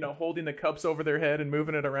 holding the cups over their head and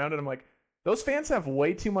moving it around. And I'm like, those fans have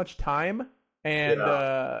way too much time and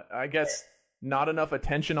I guess not enough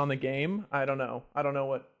attention on the game. I don't know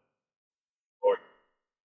what.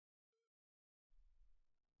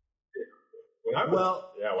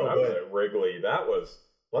 when I was at Wrigley, that was,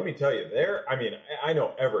 let me tell you, I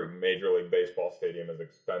know every Major League Baseball stadium is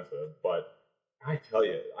expensive, but I tell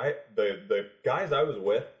you, the guys I was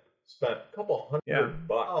with spent a couple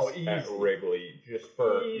 $100 at Wrigley just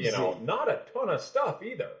for, not a ton of stuff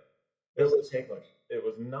either. It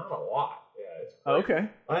was not a lot. Yeah, okay.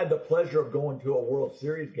 I had the pleasure of going to a World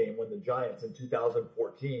Series game when the Giants in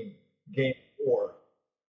 2014, Game 4,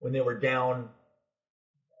 when they were down.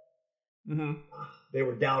 Mm-hmm. They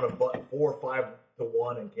were down about 4 or 5 to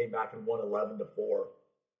 1 and came back and won 11-4.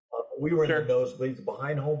 We were in the nosebleeds,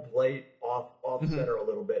 behind home plate, off center a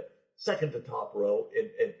little bit, second to top row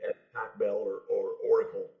at Pac Bell or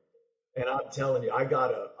Oracle. And I'm telling you, I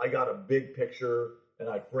got a big picture and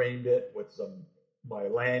I framed it with my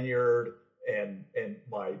lanyard and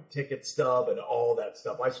my ticket stub and all that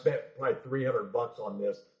stuff. I spent probably $300 on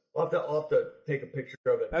this. I'll have to take a picture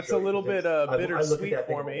of it. That's a little bit bittersweet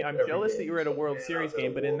for me. I'm jealous that you were at a World Series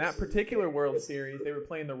game, but in that particular World Series, they were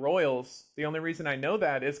playing the Royals. The only reason I know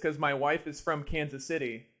that is because my wife is from Kansas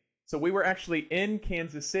City. So we were actually in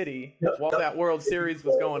Kansas City while that World Series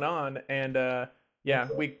was going on, and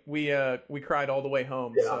we cried all the way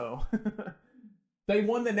home. Yeah. So they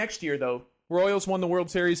won the next year though. Royals won the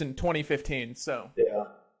World Series in 2015. So yeah.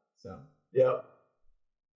 They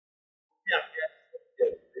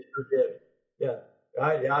sure did. Yeah.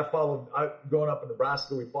 I followed. Growing up in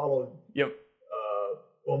Nebraska, we followed. Yep.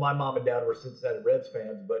 Well, my mom and dad were Cincinnati Reds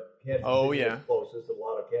fans, but Kansas City was closest. A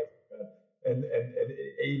lot of Kansas fans. And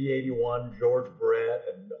 80, 81, George Brett.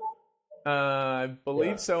 And, I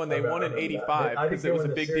believe so, and they won in 85 because it was a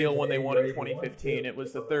big deal when they won in 2015. It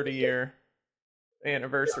was the 30-year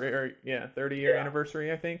anniversary, 30-year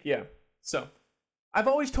anniversary, I think. Yeah. So I've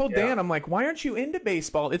always told Dan, I'm like, why aren't you into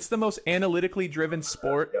baseball? It's the most analytically driven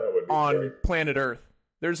sport on planet Earth.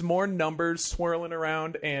 There's more numbers swirling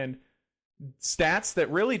around and stats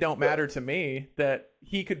that really don't matter to me that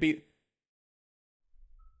he could be.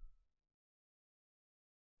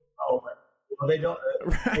 Oh, well, they don't.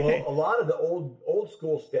 Right. Well, a lot of the old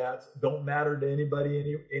school stats don't matter to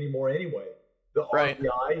anybody anymore anyway. The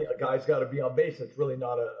RBI, a guy's got to be on base. It's really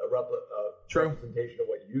not a representation of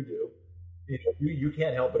what you do. You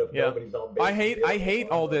can't help it if nobody's on base. I hate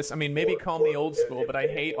all this. I mean, maybe call me old school, but I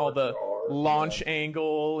hate all the launch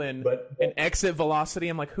angle and exit velocity.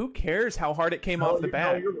 I'm like, who cares how hard it came off the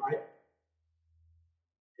bat? No, you're right.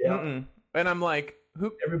 Yeah. And I'm like,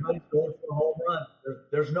 everybody's going for a home run.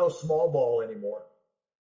 There's no small ball anymore.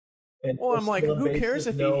 And I'm like, who cares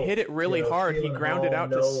if he hit it really hard? He grounded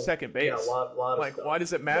out to second base. Yeah, a lot like, why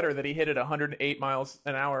does it matter that he hit it 108 miles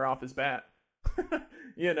an hour off his bat?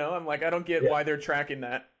 I'm like, I don't get why they're tracking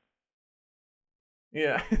that.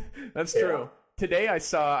 Yeah, that's true. Today I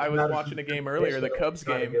was watching a game earlier, the Cubs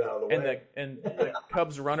game, and the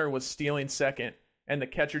Cubs runner was stealing second, and the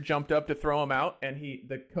catcher jumped up to throw him out, and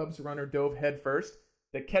the Cubs runner dove head first.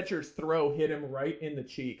 The catcher's throw hit him right in the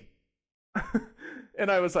cheek. And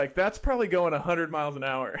I was like, that's probably going 100 miles an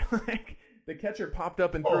hour. Like, the catcher popped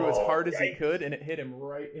up and threw as hard as he could, and it hit him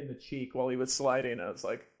right in the cheek while he was sliding. I was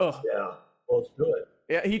like, oh. Yeah, well, it's good.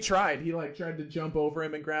 Yeah, he tried. He tried to jump over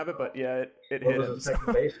him and grab it, but it hit him. So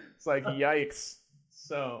it's like, yikes.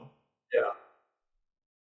 So. Yeah.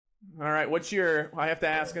 All right, I have to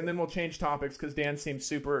ask, and then we'll change topics because Dan seems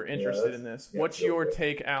super interested in this. What's your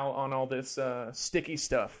take, Al, on all this sticky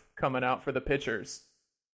stuff coming out for the pitchers?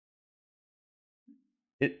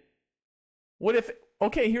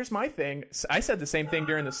 Here's my thing. I said the same thing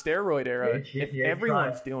during the steroid era. If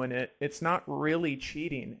everyone's doing it, it's not really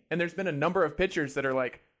cheating. And there's been a number of pitchers that are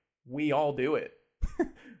like, we all do it.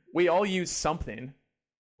 We all use something.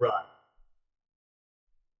 Right.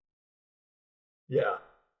 Yeah.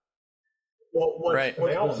 Well,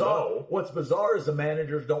 what's bizarre is the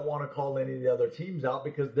managers don't want to call any of the other teams out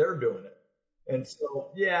because they're doing it. And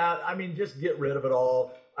so, just get rid of it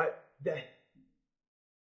all.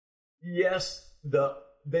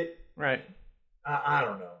 Right. I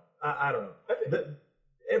don't know. I don't know.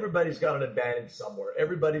 Everybody's got an advantage somewhere.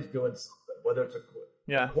 Everybody's doing something, whether it's a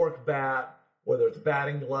cork bat, whether it's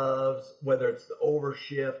batting gloves, whether it's the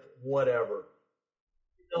overshift, whatever.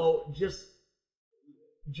 You're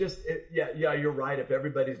right. If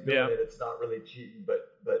everybody's doing it, it's not really cheating.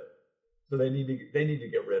 But so they need to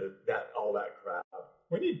get rid of all that crap.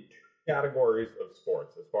 We need 2 categories of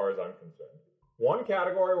sports, as far as I'm concerned. One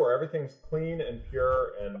category where everything's clean and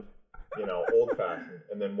pure and old-fashioned,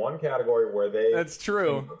 and then one category where they that's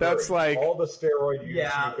true. That's like all the steroid use.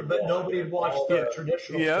 Yeah, but nobody watched the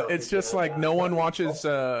traditional. Yeah, stuff it's just like no one watches.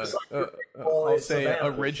 I'll say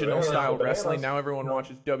original style wrestling. Now everyone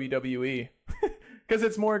watches WWE because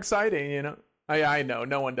it's more exciting. I know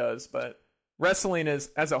no one does, but wrestling is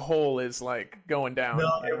as a whole is like going down.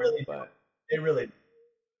 No, you know, really, but it really.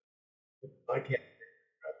 I can't.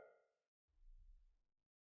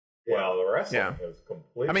 Well, the wrestling Yeah. has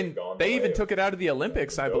completely I mean, gone. they the even way took it out of the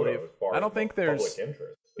Olympics, I believe. as far I don't as think public there's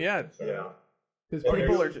interest is yeah. concerned. Yeah. because Well,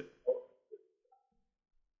 people there's- are.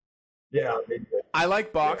 Yeah. They did. I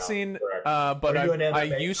like boxing, correct. but Are you an I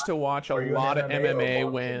MMA used to watch a Are you an lot of MMA or MMA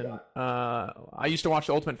boxing when guy? I used to watch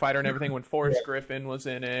The Ultimate Fighter and everything when Forrest Griffin was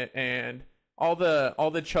in it, and all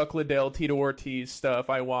the Chuck Liddell, Tito Ortiz stuff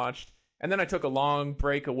I watched, and then I took a long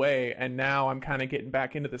break away, and now I'm kind of getting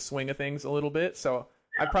back into the swing of things a little bit. So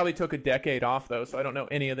I probably took a decade off though, so I don't know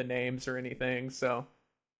any of the names or anything. So,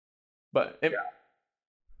 but Yeah.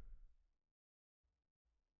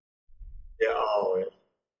 Oh, yeah.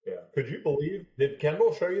 Yeah. Could you believe? Did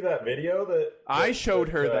Kendall show you that video that I showed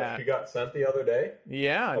her that. she got sent the other day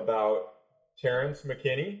yeah, about Terrence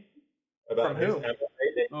McKinney? About From who? his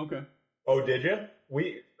MMA day? okay, Oh, did you?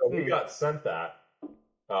 We got sent that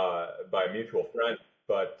by a mutual friend,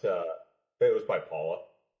 but it was by Paula.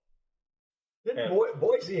 Didn't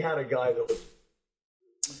Boise had a guy that was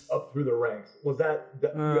up through the ranks? Was that the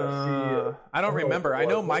UFC? I don't know remember. what it I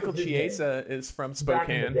know was. What Michael was his name? Chiesa is from Back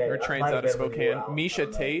in the Spokane, day. or It trains might out have of been when you were Spokane. out. Misha I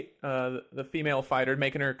don't know. Tate, the female fighter,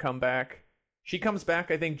 making her come back. She comes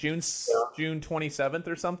back, I think, June 27th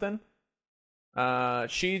or something.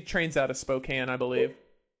 She trains out of Spokane, I believe.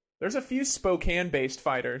 There's a few Spokane-based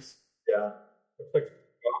fighters. Yeah. It's like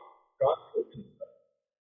Scott Cook.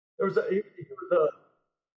 There was he was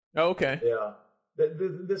Oh, okay. yeah.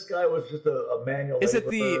 This guy was just a manual. Is it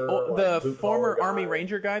the laborer, the like, blue-collar former guy. Army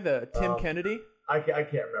Ranger guy, the Tim Kennedy? I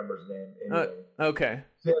can't remember his name. Anyway. Okay.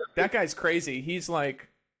 Yeah. That guy's crazy. He's like,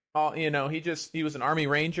 he was an Army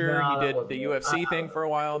Ranger. No, he that did wasn't the it. UFC thing for a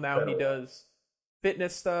while. Now been he a while. does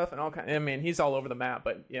fitness stuff and all kind. I mean, he's all over the map.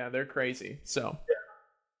 But yeah, they're crazy. So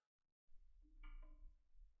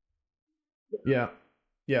yeah.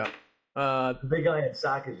 The big guy in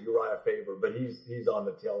SAC is Uriah Faber, but he's on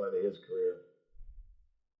the tail end of his career.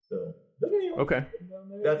 So Okay.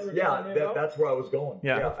 that's where I was going.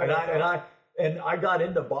 Yeah. And I got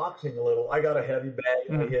into boxing a little. I got a heavy bag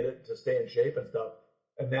and I Mm-hmm. hit it to stay in shape and stuff.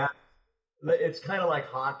 And that it's kind of like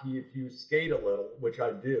hockey. If you skate a little, which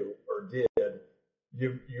I do or did,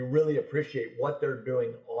 you really appreciate what they're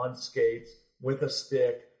doing on skates with a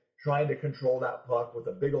stick, trying to control that puck with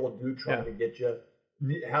a big old dude trying to get you,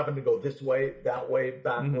 having to go this way, that way,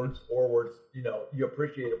 backwards, forwards. You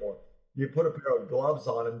appreciate it more. You put a pair of gloves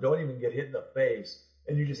on and don't even get hit in the face,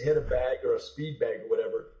 and you just hit a bag or a speed bag or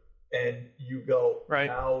whatever, and you go, Right.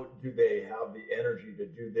 how do they have the energy to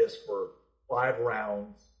do this for 5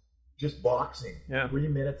 rounds, just boxing, Yeah. 3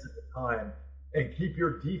 minutes at a time, and keep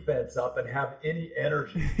your defense up and have any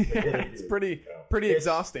energy to hit Yeah, a it's dude? pretty It's-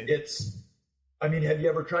 exhausting. I mean, have you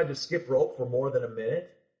ever tried to skip rope for more than a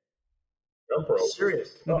minute? Jump rope.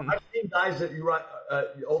 Serious. Mhm. I've seen guys that you run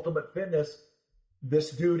Ultimate Fitness.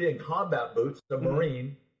 This dude in combat boots, the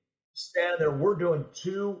Marine, stand there. We're doing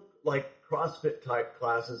 2 like CrossFit type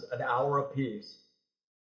classes, an hour apiece.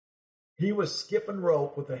 He was skipping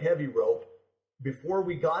rope with a heavy rope before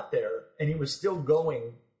we got there, and he was still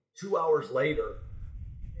going 2 hours later.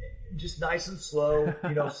 Just nice and slow,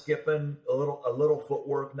 skipping a little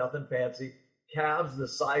footwork, nothing fancy. Calves the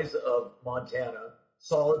size of Montana,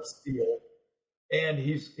 solid steel, and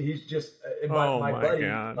he's just. And Oh, my my buddy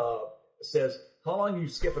God. says, "How long are you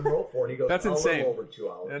skipping rope for?" And he goes, That's "A insane. little over 2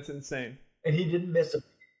 hours." That's insane. And he didn't miss a.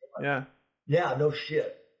 Yeah. Yeah, no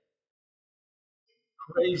shit.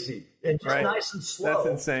 Crazy and just Right. nice and slow. That's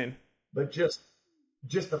insane. But just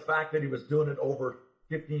the fact that he was doing it over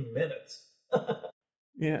 15 minutes.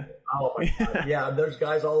 Yeah. Oh my God. Yeah, there's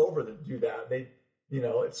guys all over that do that. They,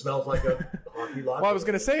 it smells like a hockey locker. Well, I was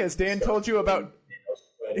going to say, has Dan told you about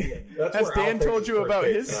That's has where Dan Al told takes you his about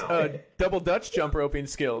first his dates now. double Dutch jump roping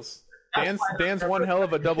skills? Dan's one hell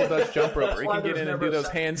of a double Dutch jump roper. He why can get there's in and never do a those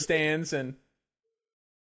second- handstands and.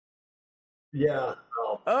 Yeah.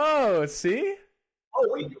 Oh, see? Oh,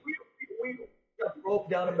 we got rope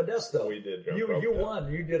down in Modesto. We did jump You rope down.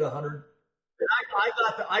 won. You did 100.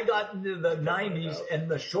 And I got into the 90s, and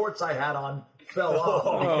the shorts I had on fell off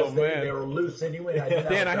because man. they were loose anyway.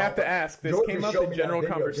 Dan, I have to ask. This George came up showed in me that general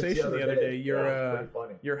video just conversation the other day. Yeah, it was pretty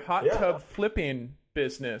funny. Your hot Yeah. tub flipping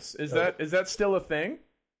business is that still a thing?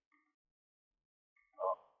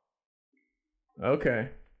 Okay.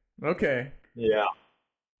 Yeah.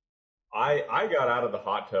 I got out of the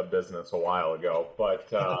hot tub business a while ago, but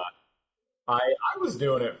I was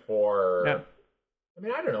doing it for Yeah. I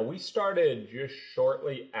mean, I don't know. We started just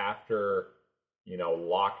shortly after,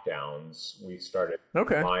 lockdowns. We started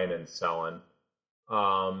Okay. buying and selling.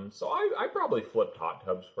 So I probably flipped hot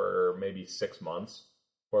tubs for maybe 6 months,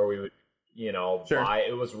 where we would, Sure. buy.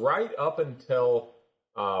 It was right up until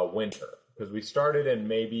winter, because we started in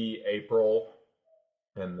maybe April,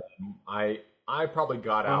 and then I probably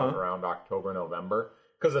got out around October, November,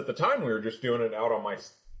 because at the time we were just doing it out on my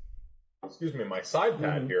side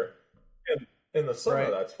pad here. And in the summer,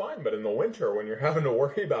 that's fine, but in the winter, when you're having to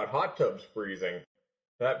worry about hot tubs freezing,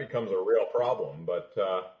 that becomes a real problem. But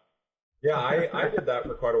yeah, I did that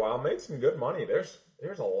for quite a while. Made some good money. There's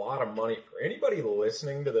a lot of money for anybody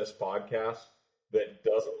listening to this podcast that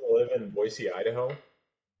doesn't live in Boise, Idaho.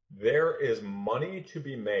 There is money to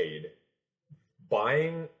be made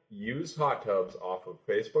buying used hot tubs off of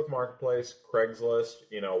Facebook Marketplace, Craigslist,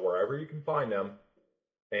 wherever you can find them,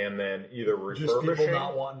 and then either refurbishing. Just people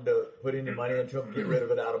not wanting to put any money into them, get rid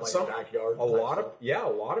of it out of my backyard. A lot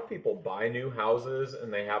of people buy new houses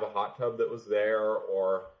and they have a hot tub that was there,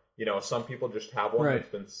 or some people just have one that's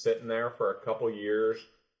been sitting there for a couple years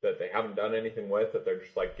that they haven't done anything with, that they're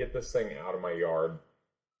just like, get this thing out of my yard.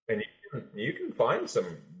 And you can find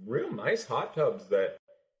some real nice hot tubs that,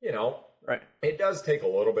 it does take a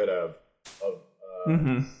little bit of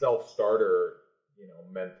self-starter,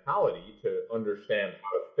 mentality to understand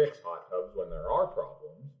how to fix hot tubs when there are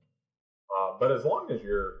problems. But as long as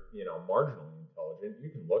you're, marginally intelligent, you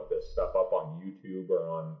can look this stuff up on YouTube or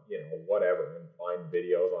on, whatever, and find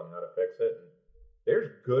videos on how to fix it. And there's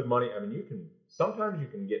good money. I mean, sometimes you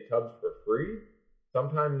can get tubs for free,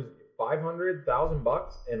 sometimes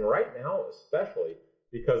 $500,000, and right now, especially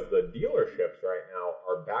because the dealerships right now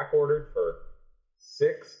are back ordered for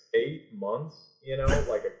 6-8 months,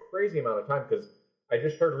 like a crazy amount of time. Because I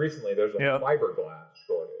just heard recently there's a fiberglass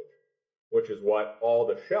shortage, which is what all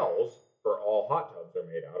the shells for all hot tubs are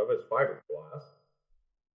made out of, is fiberglass.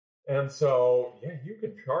 And so, yeah, you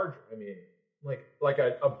can charge, like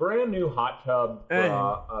a brand new hot tub,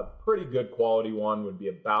 a pretty good quality one would be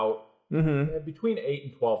about between $8,000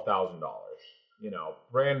 and $12,000.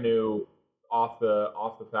 Brand new, off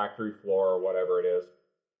the factory floor or whatever it is.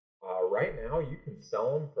 Right now, you can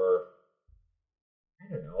sell them for,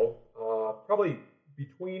 I don't know, probably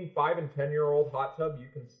between 5 and 10-year-old hot tub. You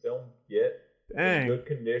can still get in good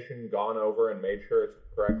condition, gone over, and made sure it's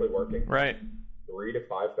correctly working. Right. $3,000 to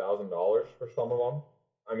 $5,000 for some of them.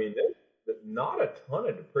 I mean, there's not a ton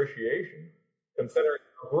of depreciation, considering.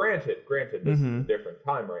 Granted, this is a different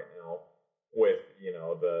time right now with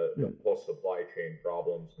the whole supply chain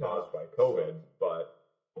problems caused by COVID, but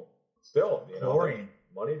still, chlorine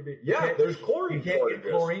money to be. Yeah, there's chlorine. You can't get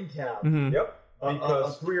chlorine tabs. Yep.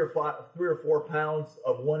 Because 3 or 4 pounds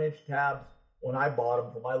of 1-inch tabs, when I bought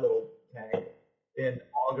them for my little tank in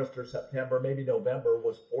August or September, maybe November,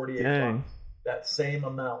 was $48. That same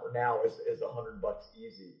amount now is $100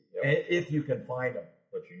 easy, and if you can find them.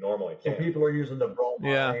 But you normally can't. So people are using the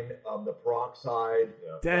bromine, the peroxide,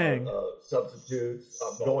 substitutes,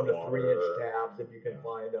 going to 3-inch tabs if you can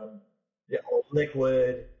find them. Yeah, or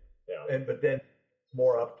liquid. Yeah. But then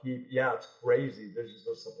more upkeep. Yeah, it's crazy. There's just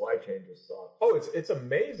a supply chain just sucks. Oh, it's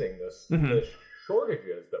amazing the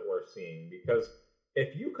shortages that we're seeing, because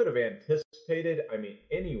if you could have anticipated,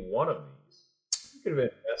 any one of these, you could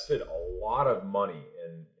have invested a lot of money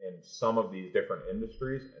in some of these different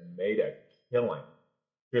industries and made a killing.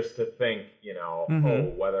 Just to think,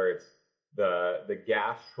 whether it's the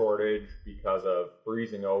gas shortage because of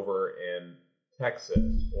freezing over in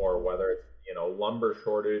Texas, or whether it's, lumber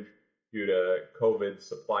shortage due to COVID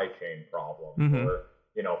supply chain problems, or,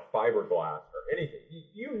 fiberglass or anything.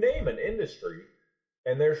 You name an industry,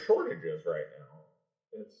 and there's shortages right now.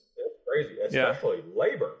 It's crazy, especially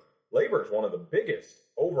labor. Labor is one of the biggest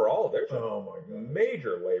overall. There's a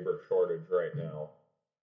major labor shortage right now.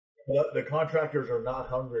 The contractors are not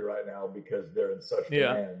hungry right now because they're in such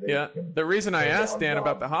demand. The reason I asked Dan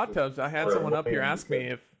about the hot tubs, I had someone up here ask me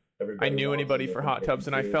if I knew anybody for hot tubs,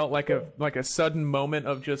 and I felt like a sudden moment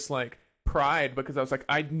of just like pride, because I was like,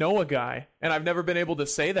 I know a guy, and I've never been able to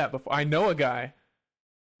say that before. I know a guy.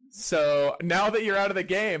 So now that you're out of the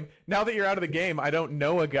game, I don't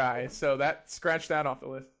know a guy. So that scratch that off the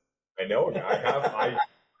list. I know a guy. I have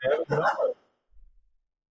a number.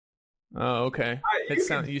 Oh, okay.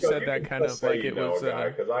 You said that kind of like it was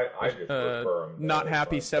because I just prefer him not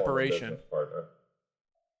happy separation.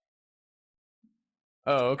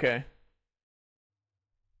 Oh, okay.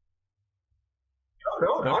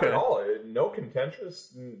 No, not at all. No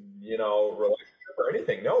contentious, relationship or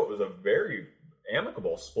anything. No, it was a very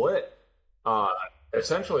amicable split.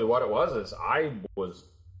 Essentially, what it was is I was,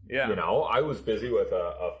 I was busy with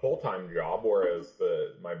a full-time job, whereas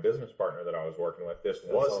my business partner that I was working with, this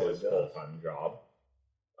was his full-time job,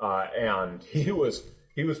 and he was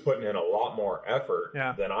putting in a lot more effort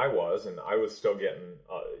than I was, and I was still getting,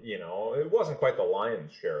 it wasn't quite the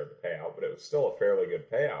lion's share of the payout, but it was still a fairly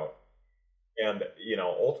good payout. And,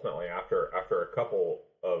 ultimately after a couple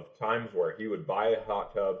of times where he would buy a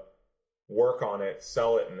hot tub, work on it,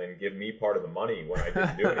 sell it, and then give me part of the money when I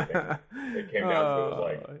didn't do anything, it came down to it was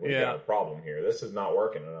like, we got a problem here. This is not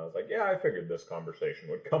working. And I was like, yeah, I figured this conversation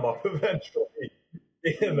would come up eventually,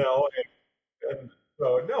 And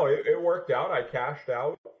so, no, it worked out. I cashed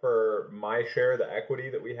out for my share of the equity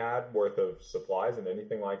that we had worth of supplies and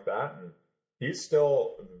anything like that. And he's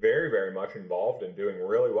still very, very much involved and doing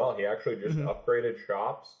really well. He actually just upgraded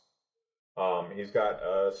shops. He's got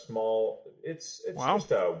a small, it's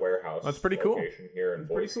just a warehouse. That's pretty cool. Here in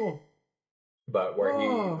That's pretty cool. But where he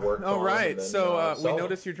worked all on right. Then, so we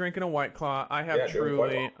noticed you're drinking a White Claw. I have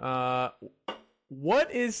Truly.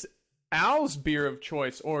 What is Al's beer of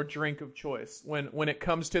choice or drink of choice when it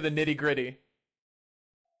comes to the nitty gritty?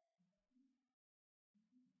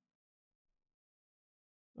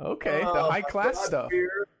 Okay, the high class stuff.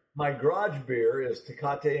 My garage beer is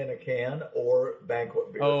Tecate in a can or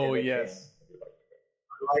banquet beer. Oh, yes.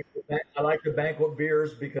 I like the banquet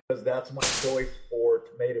beers because that's my choice for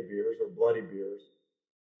tomato beers or bloody beers.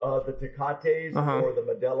 The Tecates or the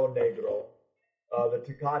Modelo Negro. The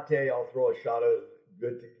Tecate, I'll throw a shot of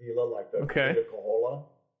good tequila like the Cajola.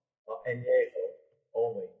 Añejo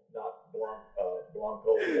only, not Blanco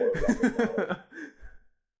or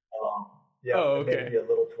maybe a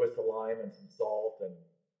little twist of lime and some salt and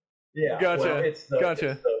gotcha. Well, it's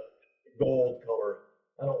the gold color.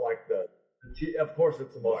 I don't like the of course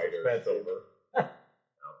it's the most expensive.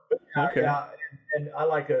 And I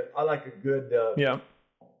like a good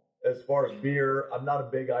as far as beer. I'm not a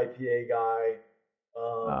big IPA guy.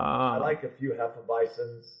 I like a few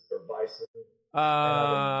Hefeweizens or Weissen.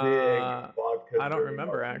 I'm a big vodka. I don't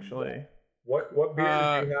remember actually. What beer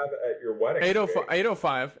did you have at your wedding?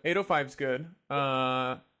 805. 805's good.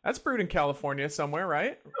 That's brewed in California somewhere,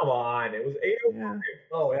 right? Come on, it was 805. Yeah.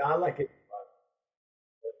 Oh, yeah, I like it.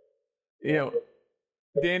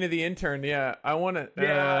 Danny the intern. Yeah, I want to.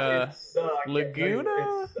 It's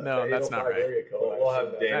Laguna? No, that's not right. We'll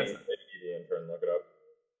have Danny the intern look it up.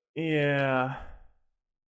 Yeah,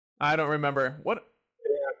 I don't remember what.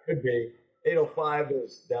 Yeah, it could be 805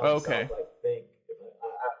 is down south, I think.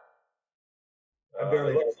 I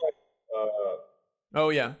barely looks like. Oh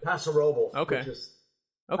yeah, Paso Robles. Okay. Which is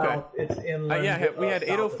okay. It's inland. We had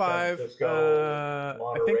 805. I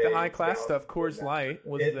think the high class stuff. Coors Light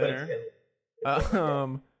was there.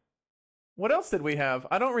 What else did we have?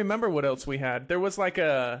 I don't remember what else we had. There was like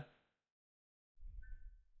a.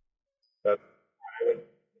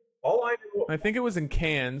 All I know. I think it was in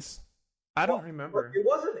cans. I don't remember. It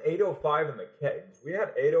wasn't 805 in the kegs. We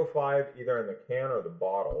had 805 either in the can or the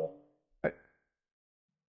bottle.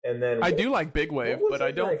 And then I do like Big Wave, but I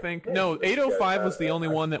don't think 805 was the only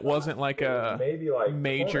one that wasn't like a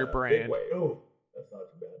major brand. Oh, that's not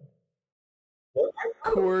too bad.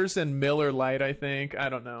 Coors and Miller Lite, I think. I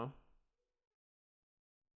don't know.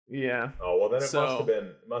 Yeah. Oh well, then it must have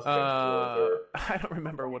been. I don't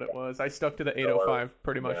remember what it was. I stuck to the 805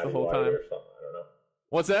 pretty much the whole time. Or something. I don't know.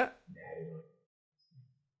 What's that?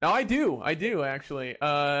 No, I do actually.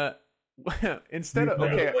 Instead of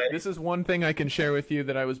this is one thing I can share with you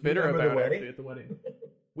that I was bitter about actually at the wedding.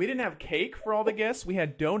 We didn't have cake for all the guests. We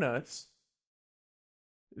had donuts.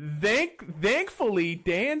 Thankfully,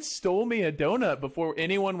 Dan stole me a donut before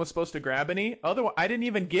anyone was supposed to grab any. Otherwise, I didn't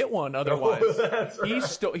even get one. Otherwise,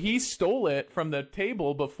 he stole it from the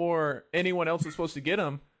table before anyone else was supposed to get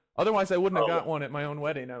them. Otherwise, I wouldn't have got one at my own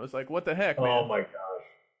wedding. I was like, "What the heck, man?" Oh my gosh!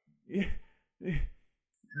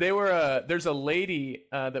 They were there's a lady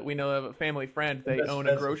that we know of, a family friend. They own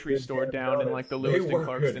a grocery store down in like the Lewiston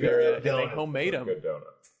Clarkston area, and they homemade them.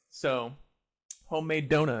 So homemade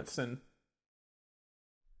donuts and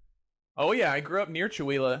oh yeah, I grew up near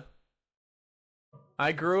Chewelah.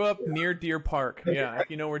 I grew up near Deer Park. Yeah, if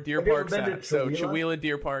you know where Deer Park's at. So Chewelah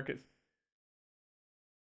Deer Park is.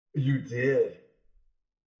 You did.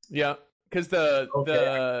 Yeah. Because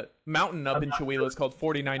the mountain up in Chewelah is called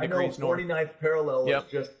 49 degrees north. 49th parallel is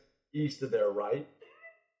just east of there, right?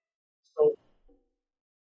 So,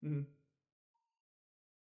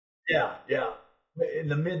 yeah. In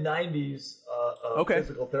the mid-'90s, a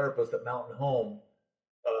physical therapist at Mountain Home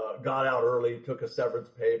got out early, took a severance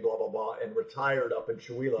pay, blah, blah, blah, and retired up in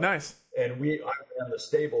Chewelah. Nice. And I ran the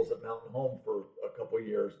stables at Mountain Home for a couple of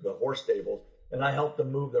years, the horse stables, and I helped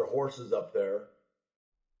them move their horses up there.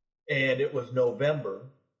 And it was November,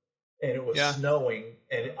 and it was snowing,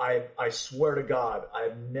 and I swear to God,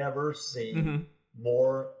 I've never seen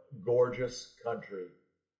more gorgeous country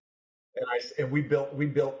and we built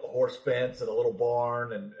a horse fence and a little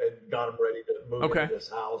barn and got them ready to move into this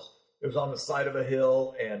house. It was on the side of a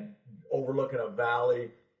hill and overlooking a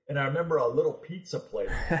valley. And I remember a little pizza place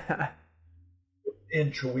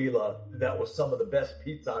in Chewelah that was some of the best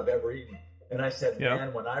pizza I've ever eaten. And I said,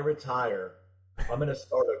 man, when I retire, I'm going to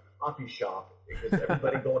start a coffee shop because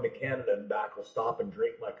everybody going to Canada and back will stop and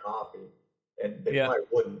drink my coffee. And they probably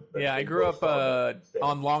wouldn't. Yeah, I grew up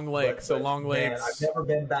on Long Lake. But Long Lake. I've never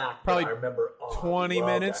been back. Probably I remember 20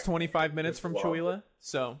 minutes, 25 minutes from Chewelah.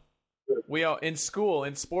 So we all, in school,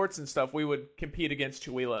 in sports and stuff, we would compete against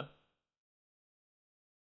Chewelah.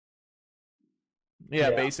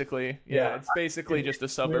 Yeah, basically. Yeah, it's basically just a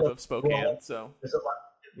suburb of Spokane. So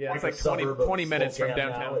it's like 20 minutes from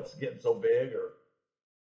downtown. Now it's getting so big, or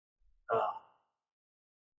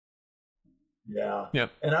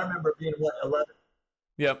Yep. And I remember being 11.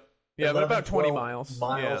 Yep. Yeah, but about 20 miles.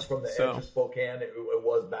 Miles from the edge of Spokane, it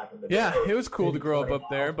was back in the day. Yeah, it was cool to grow up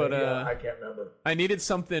there, but I can't remember. I needed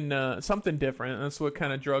something different. That's what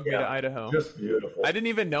kind of drug me to Idaho. Just beautiful. I didn't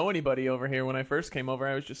even know anybody over here when I first came over.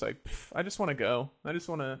 I was just like, I just want to go. I just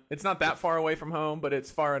want to. It's not that far away from home, but it's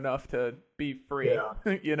far enough to be free. Yeah.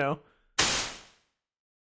 You know.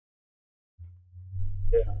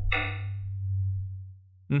 Yeah.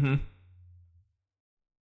 Mm-hmm.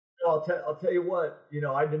 I'll tell you what,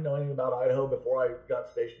 I didn't know anything about Idaho before I got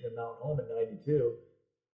stationed in Mountain Home in '92.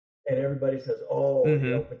 And everybody says,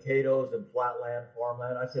 potatoes and flatland,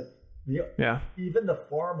 farmland. I said, even the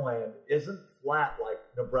farmland isn't flat like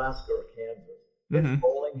Nebraska or Kansas. It's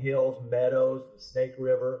rolling hills, meadows, the Snake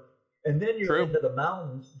River. And then you're into the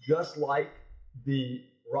mountains, just like the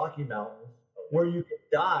Rocky Mountains, where you can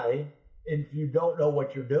die if you don't know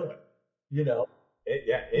what you're doing,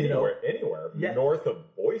 Anywhere north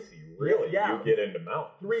of Boise, really, you get into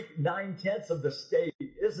mountains. 9/10 of the state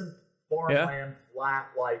isn't farmland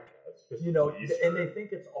flat like, and they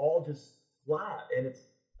think it's all just flat. And it's,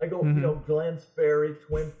 I go, Glens Ferry,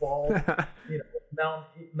 Twin Falls,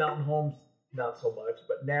 Mountain Homes, not so much,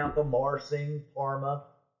 but Napa, Marsing, Parma.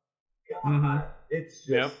 God, it's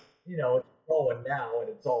just, it's growing now and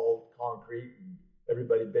it's all concrete and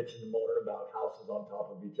everybody bitching and moaning about houses on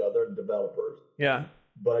top of each other and developers. Yeah.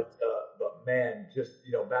 But man, just,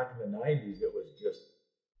 back in the 90s, it was just,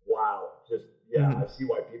 wow. Just, I see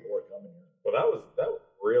why people are coming here. Well, that was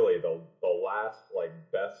really the last,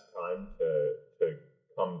 best time to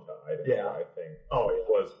come to Idaho, I think. Oh, yeah.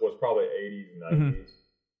 Was probably 80s and 90s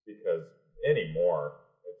because anymore,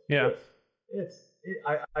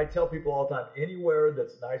 I tell people all the time, anywhere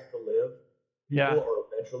that's nice to live, people are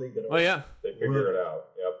eventually going to they figure it out.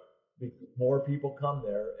 Yep. Because more people come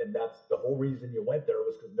there, and that's the whole reason you went there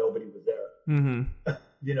was because nobody was there. No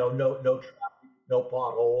traffic, no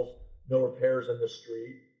potholes, no repairs in the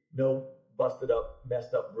street, no busted up,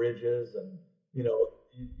 messed up bridges, and you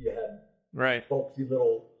had folksy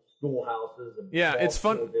little schoolhouses and it's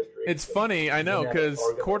fun. It's funny, I know, because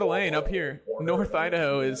Coeur d'Alene up here, North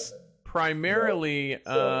Idaho, is primarily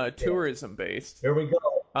tourism based. Here we go.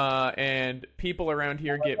 And people around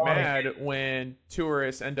here get mad when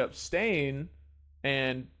tourists end up staying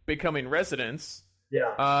and becoming residents.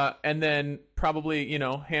 Yeah. And then probably,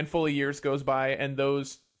 handful of years goes by and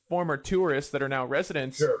those former tourists that are now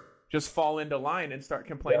residents just fall into line and start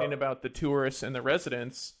complaining about the tourists and the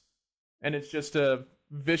residents. And it's just a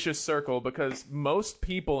vicious circle because most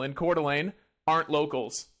people in Coeur d'Alene aren't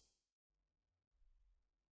locals.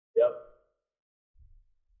 Yep.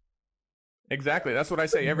 Exactly. That's what I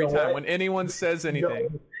say every time when anyone says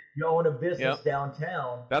anything. You own a business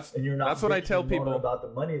downtown, and you're not. That's what I tell people about the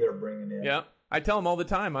money they're bringing in. Yeah, I tell them all the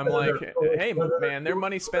time. I'm like, hey, man, their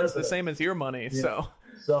money spends the same as your money, so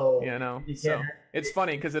it's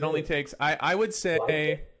funny because it only takes. I would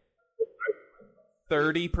say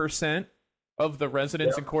 30% of the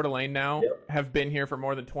residents in Coeur d'Alene now have been here for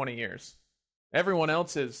more than 20 years. Everyone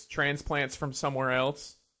else is transplants from somewhere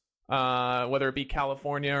else. Whether it be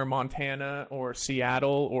California or Montana or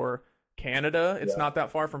Seattle or Canada. It's not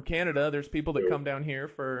that far from Canada. There's people that come down here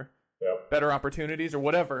for better opportunities or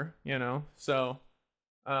whatever, So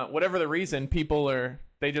whatever the reason,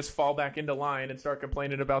 they just fall back into line and start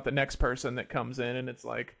complaining about the next person that comes in. And it's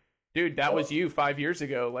like, dude, that was you 5 years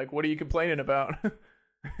ago. Like, what are you complaining about?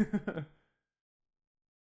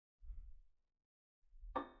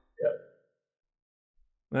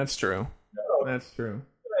 That's true. That's true.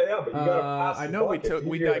 Yeah, but you gotta I know we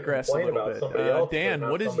digress a little bit. Dan,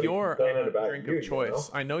 what is your drink of choice?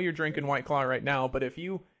 I know you're drinking White Claw right now, but if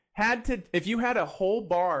you had a whole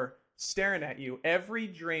bar staring at you, every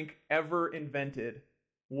drink ever invented,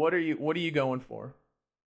 what are you going for?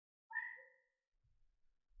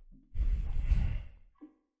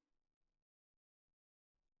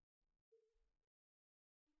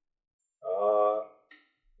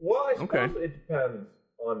 suppose it depends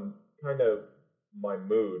on kind of my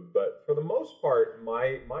mood, but for the most part,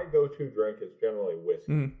 my go-to drink is generally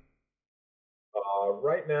whiskey. Mm.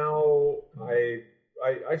 Right now,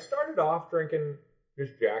 I started off drinking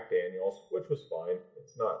just Jack Daniels, which was fine.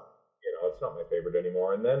 It's not my favorite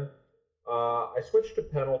anymore. And then I switched to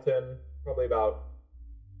Pendleton probably about,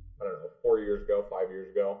 I don't know, 5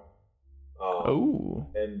 years ago.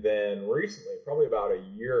 And then recently, probably about a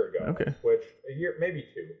year ago, I switched, maybe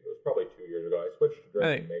 2. It was probably 2 years ago. I switched to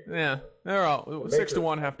drinking Maker's. Yeah, they're all 6 to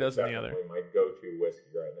 1, half dozen the other. My go-to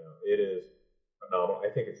whiskey right now. It is phenomenal. I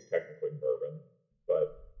think it's technically bourbon,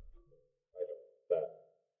 but I don't get that.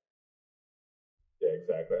 Yeah,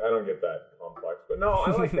 exactly. I don't get that complex, but no,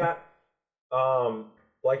 I like that.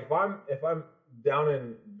 Like if I'm down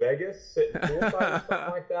in Vegas sitting poolside or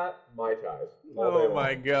something like that, Mai Tais. Oh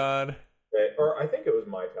my god. Or I think it was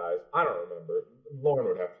Mai Tais. I don't remember. Lauren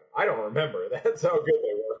would have to. I don't remember. That's how good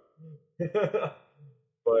they were.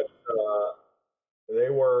 But they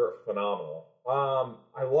were phenomenal.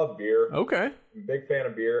 I love beer. Okay. I'm a big fan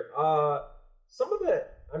of beer. Some of the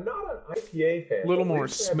I'm not an IPA fan. A little more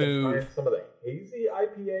smooth. Some of the hazy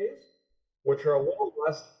IPAs, which are a little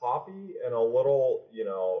less hoppy and a little,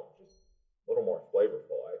 just a little more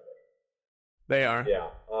flavorful, I think. They are. Yeah.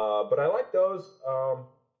 But I like those.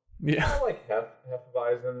 Yeah. I like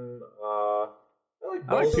Hefeweizen. I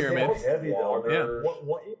like Pyramid. Heavy though. Yeah.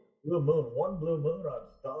 One blue moon on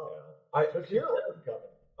stop. Yeah.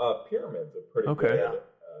 Pyramid's a pretty Okay. good.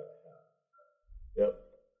 Yep.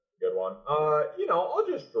 Good one. I'll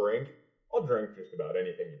just drink. I'll drink just about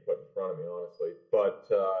anything you put in front of me, honestly. But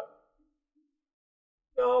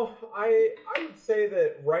no, I would say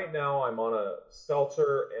that right now I'm on a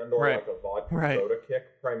seltzer and or like a vodka soda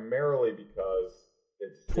kick, primarily because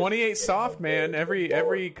it's 28 soft, man.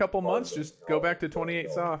 Every couple months, just go back to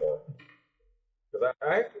 28 soft. Because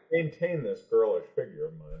I have to maintain this girlish figure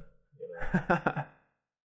of mine.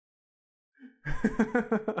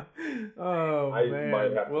 Oh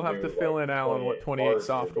man, we'll have to fill in, Alan, what 28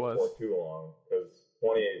 soft was. Too long, because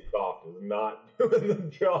 28 soft is not doing the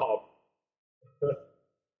job.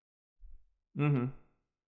 Mm-hmm.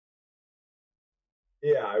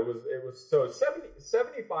 Yeah, it was so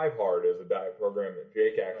 75 hard is a diet program that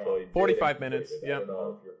Jake actually 45 minutes. I don't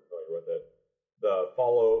know if you're familiar with it. The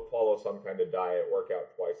follow some kind of diet, work out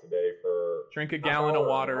twice a day for drink a gallon of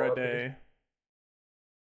water a day.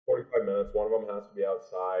 45 minutes. One of them has to be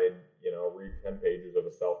outside. Read 10 pages of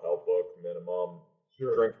a self-help book minimum.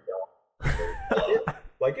 Sure. Drink a gallon.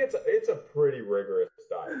 It's a pretty rigorous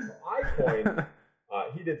diet. So I coined.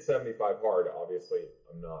 He did 75 hard. Obviously,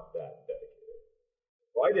 I'm not that dedicated.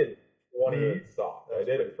 So I did 28 soft. I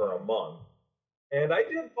did it for a month, and I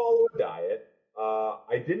did follow a diet.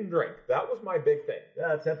 I didn't drink. That was my big thing.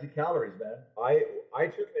 Yeah, it's empty calories, man. I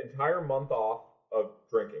took an entire month off of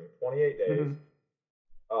drinking, 28 days. Mm-hmm.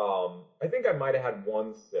 I think I might have had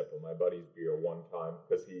one sip of my buddy's beer one time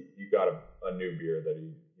because he got a new beer that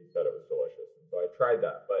he said it was delicious, and so I tried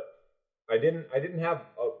that. But I didn't have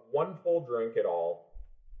one full drink at all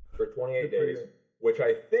for 28 days, which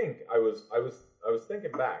I think I was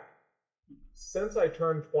thinking back since I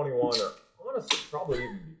turned 21, or honestly probably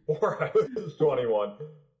even before I was 21.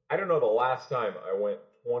 I don't know the last time I went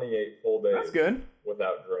 28 full days. That's good.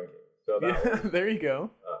 Without drinking. So that was, there you go.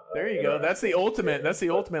 There you go. That's the ultimate. That's the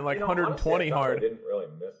ultimate. Like 120 honestly, hard. I didn't really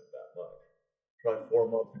miss it that much. Try 4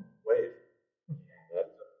 months wait.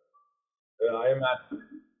 I imagine.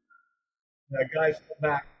 Now, guys, come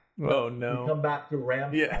back. Oh no! You come back to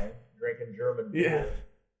Ramstein drinking German beer.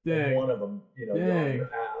 Yeah. And one of them, you're on your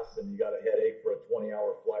ass, and you got a headache for a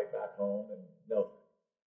 20-hour flight back home. And no,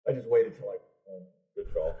 I just waited till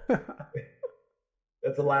good call.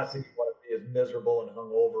 That's the last thing you want to be is miserable and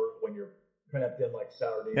hungover when you're cramped in like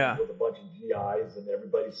Saturday with a bunch of GIs and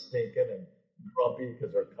everybody's stinking and grumpy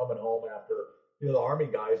because they're coming home after the Army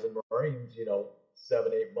guys and Marines.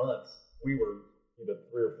 7-8 months. We were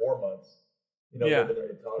 3 or 4 months. Living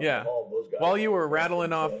in the home, those guys. While you were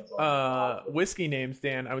rattling off whiskey names,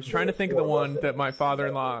 Dan, I was trying to think of the one that my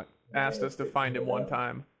father-in-law asked us to find him one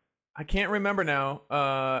time. I can't remember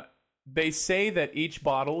now. They say that each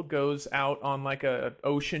bottle goes out on like a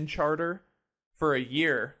ocean charter for a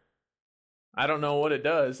year. I don't know what it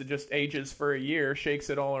does. It just ages for a year, shakes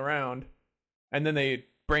it all around, and then they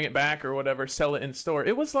bring it back or whatever, sell it in store.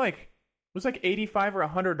 It was like $85 or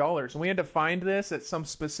 $100, and we had to find this at some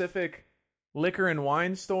specific liquor and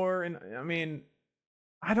wine store. And I mean,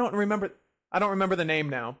 I don't remember the name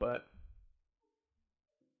now, but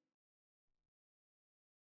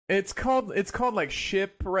it's called like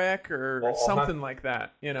Shipwreck or something like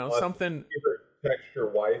that. Something. text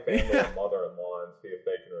your wife and or mother-in-law and see if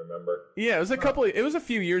they can remember. Yeah, it was a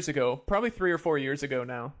few years ago, probably 3 or 4 years ago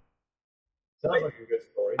now. Sounds like a good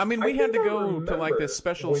story. I mean, we had to go to like this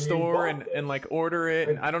special store and like order it.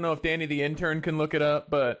 And I don't know if Danny the intern can look it up,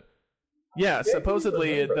 but yeah,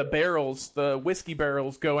 supposedly the barrels, the whiskey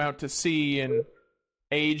barrels, go out to sea and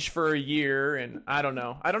age for a year. And I don't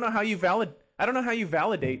know how you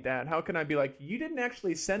validate that. How can I be like, you didn't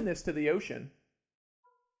actually send this to the ocean?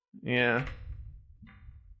 Yeah.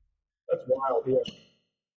 That's wild. Yeah.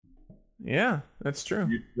 Yeah, that's true.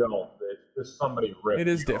 You don't. It's just somebody ripped. It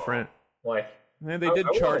is you different. off. Like, and they did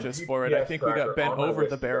charge us for it. I think we got bent over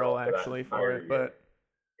the barrel for actually for it, but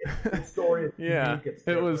The story is yeah, unique, it's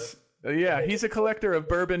it was. different. Yeah, he's a collector of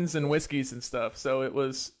bourbons and whiskeys and stuff, so it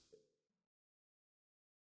was.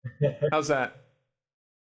 How's that?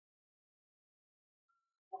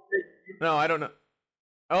 No, I don't know.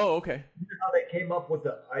 Oh, okay. You know how they came up with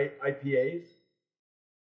the IPAs?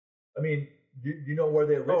 I mean, do you know where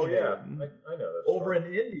they originated? Oh yeah, I know this. Over in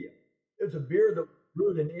India. It's a beer that was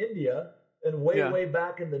brewed in India, and way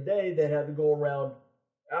back in the day, they had to go around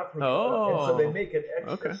Africa, and so they make it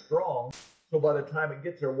extra strong. So by the time it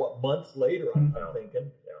gets there, months later, I'm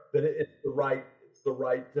thinking that it's the right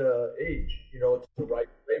age. You know, it's the right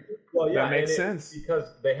flavor. Well, yeah, that makes sense because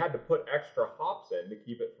they had to put extra hops in to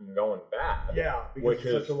keep it from going bad. Yeah, because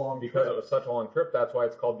it was such a long trip. That's why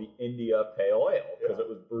it's called the India Pale Ale, because it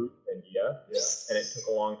was brewed in India, and it took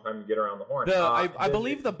a long time to get around the horn. I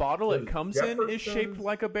believe the bottle it comes in is shaped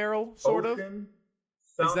like a barrel, sort of.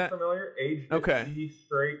 Sounds familiar? Aged at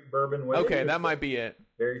straight bourbon whiskey. Okay, that might be it.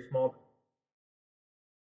 Very small.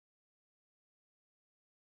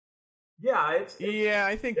 Yeah, yeah,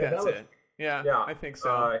 I think that's it. Yeah, I think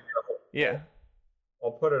so. Yeah.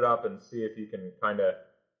 I'll put it up and see if you can kind of,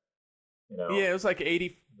 Yeah, it was like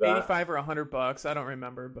 85 or $100. I don't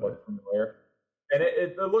remember, but familiar. And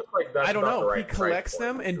it looks like that's I don't know. The right he collects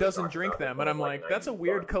them and doesn't drink them, and I'm like, that's a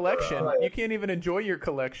weird collection. You can't even enjoy your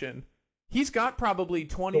collection. He's got probably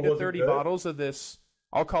 20 to 30 bottles of this.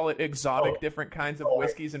 I'll call it exotic, different kinds of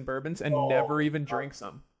whiskeys and bourbons, and never even drinks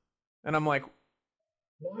them. And I'm like,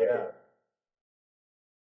 yeah.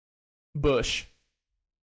 Bush.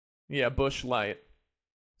 Yeah, Bush Light.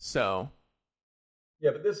 So.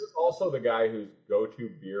 Yeah, but this is also the guy whose go-to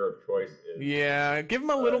beer of choice is. Yeah, give him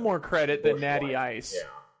a little more credit than Natty Ice.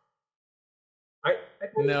 Yeah.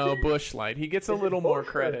 No, Bush Light. He gets a little more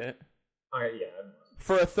credit.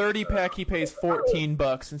 For a 30-pack, he pays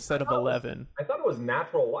 $14 instead of $11. I thought it was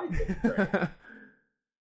Natural Light that he drank.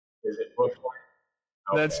 Is it Bush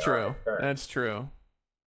Light? That's true. That's true.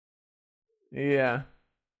 Yeah.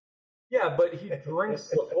 Yeah, but he drinks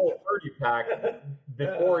the full 30-pack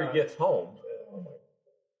before he gets home.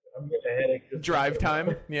 I'm getting a headache. Drive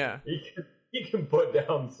time? Yeah. He can put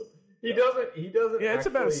down some. He doesn't. Yeah, it's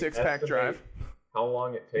about a 6-pack drive. How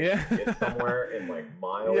long it takes to get somewhere in like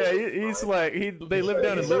miles? Yeah, he's like they live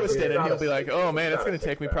down in Lewiston, and he'll be like, "Oh man, it's going to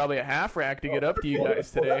take me probably a half rack to get up to you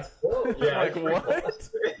guys today." Yeah, like what?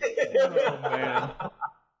 Oh man.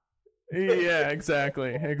 Yeah,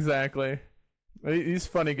 exactly. He's a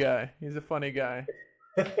funny guy. He's a funny guy.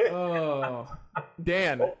 Oh,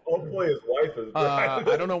 Dan. Hopefully his wife is. I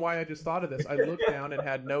don't know why I just thought of this. I looked down and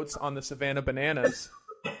had notes on the Savannah Bananas.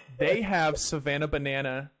 They have Savannah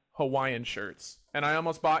Banana Hawaiian shirts, and I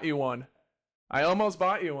almost bought you one.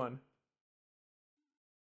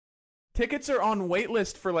 Tickets are on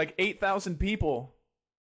waitlist for like 8,000 people.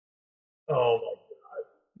 Oh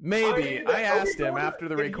my god. Maybe. I asked him after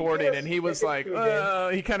the recording, and he was like,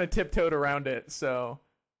 he kind of tiptoed around it, so.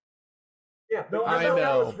 Yeah, I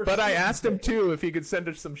know, but I asked him too if he could send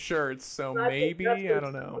us some shirts. So maybe I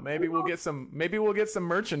don't know. Maybe we'll get some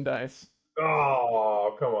merchandise.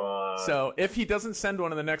 Oh, come on! So if he doesn't send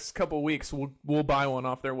one in the next couple weeks, we'll buy one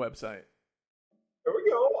off their website. There we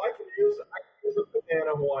go. I can use a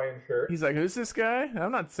banana Hawaiian shirt. He's like, "Who's this guy?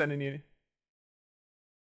 I'm not sending you."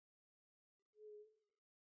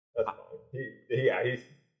 That's fine.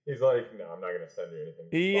 He's like, no, I'm not going to send you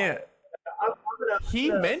anything. Yeah. He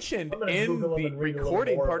mentioned in the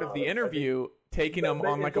recording part of the interview taking him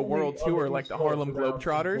on like a world tour, like the Harlem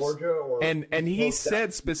Globetrotters, and he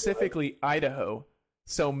said specifically Idaho.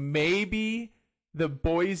 So maybe the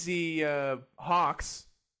Boise Hawks,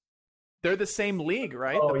 they're the same league,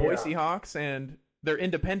 right? The Boise Hawks, and they're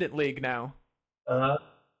independent league now.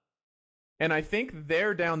 And I think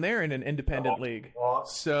they're down there in an independent league.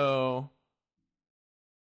 So,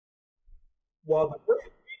 well, the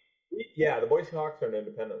Boise Hawks are an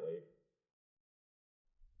independent league.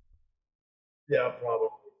 Yeah, probably.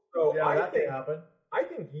 So that can happen. I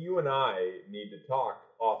think you and I need to talk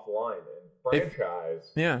offline and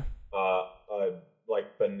franchise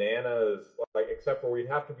like bananas, like except for we'd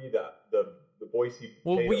have to be the Boise.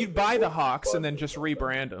 Well, you'd buy the Hawks and then Spuds just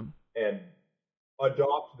rebrand them. and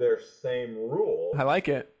adopt their same rule. I like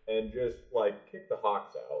it. And just like kick the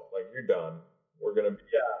Hawks out. Like you're done. We're gonna be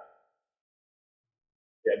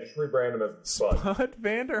just rebrand them as the Spud. Spud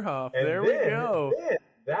Vanderhoff. And there then, we go. Then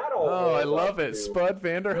that all. Oh, I rolls love up it. to Spud 20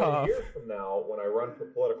 Vanderhoff. years from now, when I run for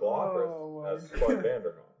political office as Spud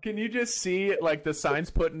Vanderhoff. Can you just see like the signs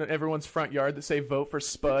put in everyone's front yard that say "Vote for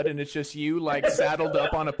Spud" and it's just you like saddled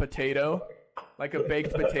up on a potato, like a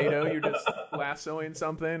baked potato. You're just lassoing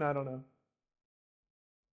something. I don't know.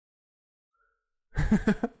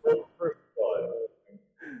 Vote for Spud.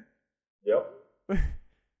 Yep.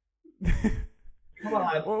 Come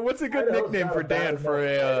on. Well, what's a good Idaho's nickname not for a bad Dan enough for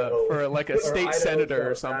Idaho. like a Or state Idaho's senator got or a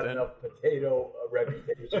bad something? enough potato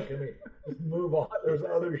reputation. Can we just move on? There's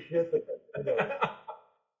other shit that.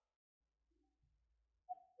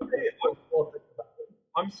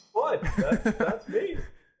 I'm Spud. That's me.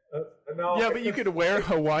 No, Yeah, but you could wear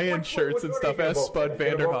Hawaiian shirts and stuff as Spud Are you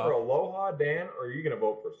gonna vote for Vanderhoff. Aloha, Dan, or are you going to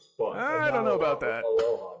vote for Spud? I don't know about that.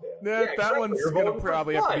 Aloha, Dan. That exactly. one's You're gonna voting for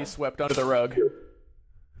probably have to be Spud. swept under the rug.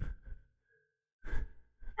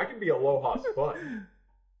 I can be Aloha Spud.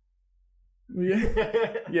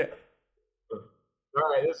 Yeah, yeah. All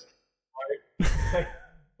right, this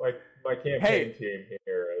my campaign team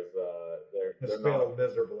here is they're Just not. failed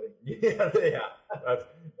miserably. Yeah. That's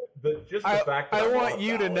just the fact that I I'm want on a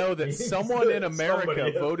you to ballot know that means someone in that America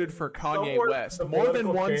somebody is- voted for Kanye somewhere West. in the More than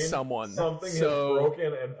political one chain, someone. Something So- is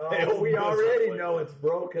broken and failed. We already miserably. know it's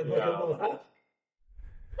broken. Look at the last.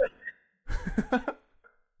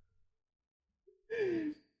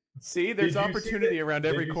 See, there's Did you see opportunity that- around did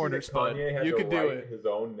every you see corner, that Spud. Kanye had You to could do write it. his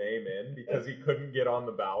own name in because he couldn't get on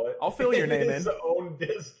the ballot. I'll fill your name his in. own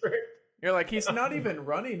district. You're like, he's not even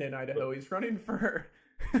running in Idaho. He's running for,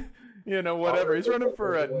 whatever. He's running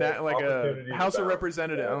for a Opportunity to House of bounce.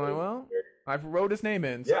 Representatives. Yeah, I'm like, well, I've wrote his name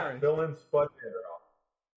in. Yeah, Sorry. fill in Spud Vanderhoff.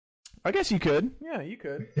 I guess you could. Yeah, you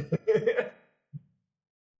could.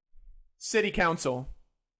 City Council.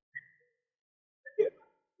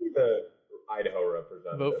 The Idaho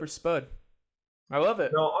representative. Vote for Spud. I love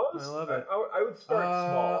it. No, I love it. I would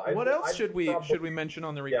start small. What else I'd should we probably- mention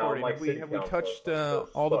on the Yeah, recording? like have we city council, touched vote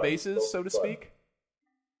for all the Spud, bases, vote so for to Spud. speak?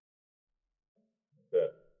 Good.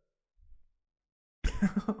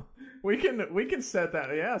 we can set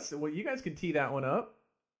that. Yes. Well, you guys can tee that one up.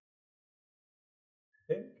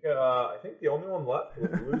 I think the only one left was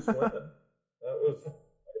Bruce Lemon. That was,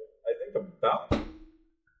 I think, about.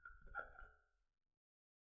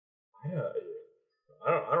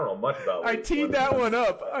 I don't know much about. I Bruce teed Lemon. that one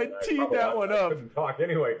up. I teed probably that one I up. couldn't talk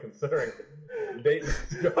anyway, considering Dayton's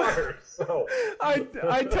daughter. So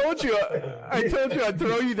I told you I'd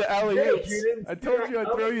throw you the alley oops. You didn't I told you I'd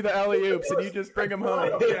throw you the alley oops, and you just bring them home.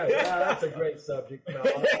 Okay, yeah, that's a great subject, Mel.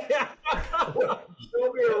 Show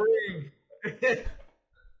me a ring.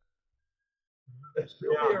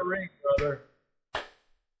 Show me a ring, brother.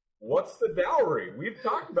 What's the dowry? We've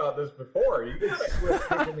talked about this before. You can Swift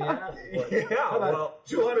kick in the ass. Yeah, well,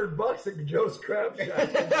 $200 at Joe's Crab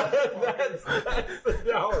Shack. that's the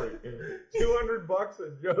dowry. $200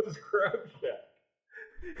 at Joe's Crab Shack.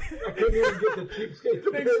 I couldn't even get the cheapskate.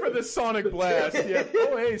 Thanks for the Sonic Blast. Yeah.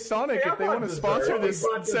 Oh, hey, Sonic, if they want to sponsor this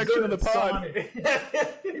section of the pod,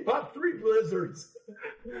 He bought 3 blizzards.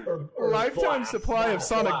 a lifetime supply of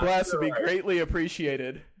Sonic Blast would be right. greatly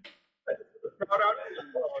appreciated.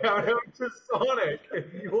 Shout out to Sonic if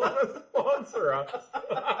you want to sponsor us.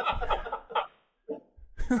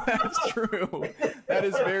 That's true. That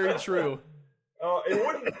is very true. It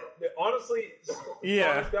wouldn't, honestly,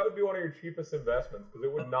 Yeah. Sonic, that would be one of your cheapest investments because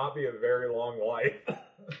it would not be a very long life.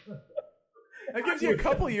 That gives you a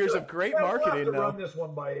couple years of great We'll have marketing, to though. run this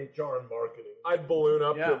one by HR and marketing. I'd balloon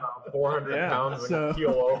up Yeah. to about 400 Yeah, pounds so- and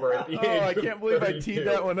keel over at the Oh, age I of can't believe I 32. teed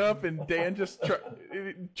that one up, and Dan just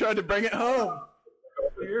tried to bring it home.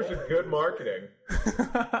 Years of good marketing.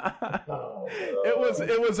 Oh,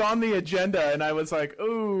 It was on the agenda, and I was like,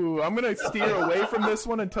 "Ooh, I'm gonna steer away from this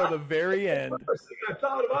one until the very end." first thing I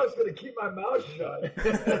thought of, I was going to keep my mouth shut.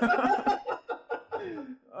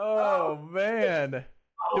 Oh man,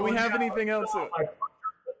 do we have anything else?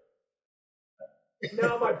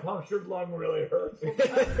 Now my punctured lung really hurts.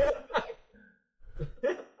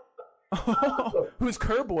 Whose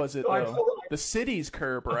curb was it I though? told- The city's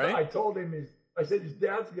curb, I right? told him, I said, his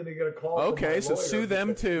dad's going to get a call. Okay, from my so lawyer. sue them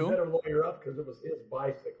He said, too. "You better lawyer up because it was his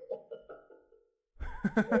bicycle.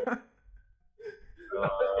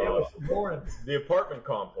 It was Lawrence. The apartment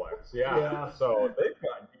complex, yeah. Yeah. So they've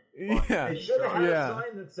got Yeah, They should have had yeah. a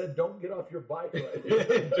sign that said, "Don't get off your bike."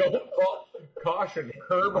 Right don't Caution,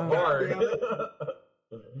 Herb Hard.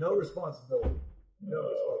 No responsibility. No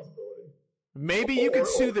responsibility. Maybe you could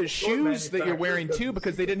sue the shoes that you're wearing too,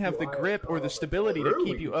 because they didn't have the grip or the stability to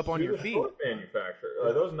keep you up on your feet. Manufacturer.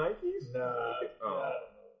 Are those Nikes? No. Oh.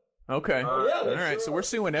 Okay. Yeah, All right. So we're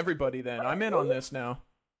suing everybody then. I'm in on this now.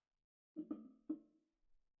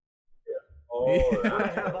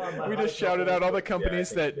 Oh, We just shouted out all the companies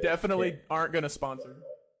that definitely aren't going to sponsor.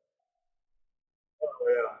 Oh,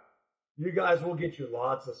 yeah. You guys will get you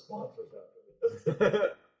lots of sponsors after this.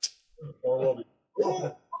 Or we'll be.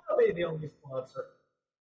 I'll be the only sponsor.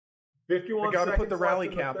 51 We gotta seconds put the rally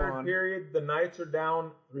left in cap the third on. period. The Knights are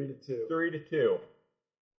down 3-2. 3-2.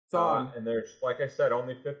 It's on. And there's, like I said,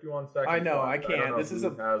 only 51 seconds. I know, left. I don't can't. know This is who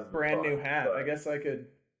a has the brand new puck, hat. but, I guess I could.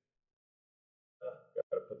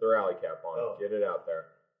 Gotta put the rally cap on. Oh. Get it out there.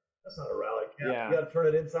 That's not a rally cap. Yeah. You got to turn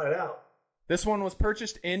it inside out. This one was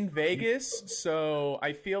purchased in Vegas, so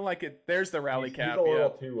I feel like it. There's the rally He's cap. a Yeah. little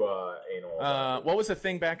too anal. about it. What was the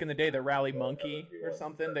thing back in the day? The rally monkey or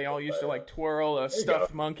something? They all used to like twirl a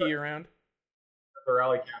stuffed monkey around. The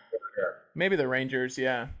rally cap over here. Maybe the Rangers,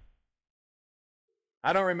 yeah.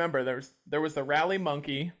 I don't remember. There was the rally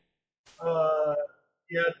monkey.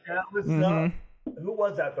 Yeah, that was who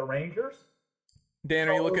was that? The Rangers? Dan,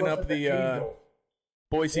 are you Oh, looking or was up it the Angels?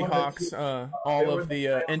 Boise One of the Hawks, two. all They were of the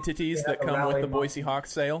in the entities they had that the come with rally the Boise monkey.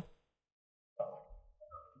 Hawks sale?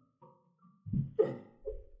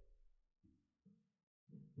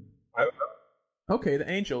 Okay, the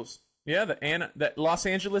Angels. Yeah, the Los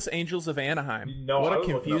Angeles Angels of Anaheim. No, What I a was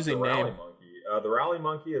looking up confusing the rally name. monkey. The rally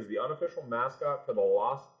monkey is the unofficial mascot for the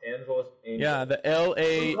Los Angeles Angels. Yeah, the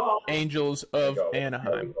LA Angels of There you go.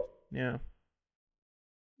 Anaheim. Yeah.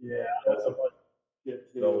 Yeah, that's a bunch of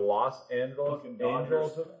shit The too. Los Angeles Fucking Dodgers.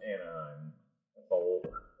 Angels of Anaheim. That's a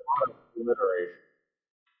lot of alliteration.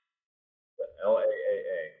 The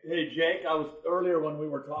LAAA. Hey Jake, I was earlier when we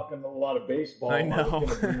were talking a lot of baseball. I was know.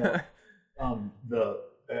 gonna bring up, the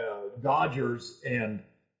Dodgers, and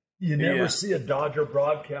you never Yeah. see a Dodger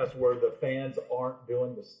broadcast where the fans aren't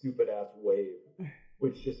doing the stupid ass wave,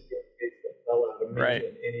 which just irritates the hell out of me Right.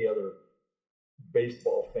 and any other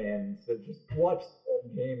baseball fans that just watch the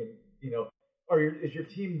game and is your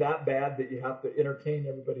team that bad that you have to entertain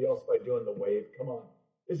everybody else by doing the wave? Come on,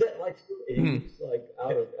 is that like the 80s, like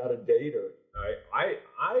out of date or?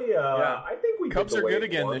 I think we Cubs did the are good wave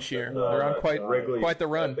again once this year. at, They're on quite the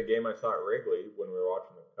run. At the game I saw at Wrigley when we were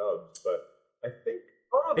watching the Cubs, but I think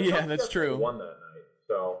the Yeah, Cubs that's definitely true. won that night,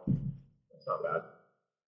 so that's not bad.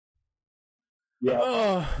 Yeah,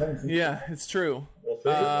 Oh, yeah, it's true. We'll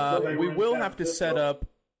see. We will have to set up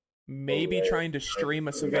maybe trying to stream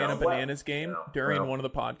a Savannah Yeah. Bananas game during Yeah. one of the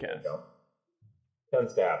There you podcasts. go.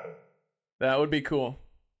 Tends to happen. That would be cool.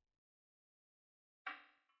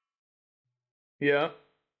 Yeah.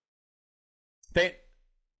 They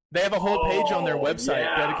have a whole page on their website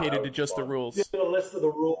yeah. dedicated to just the rules. Just a list of the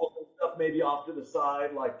rules and stuff, maybe off to the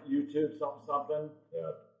side, like YouTube, something.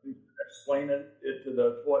 Yeah. Explaining it to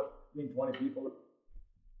the 20 people.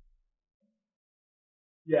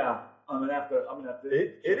 Yeah, I'm gonna have to.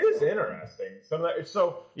 It is interesting.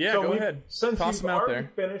 So Yeah, so go we- ahead. Since Toss you've them out already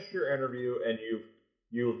there. finished your interview and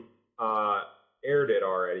you've aired it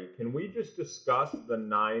already, can we just discuss the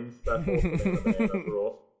 9 special Savannah Bananas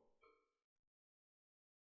rules?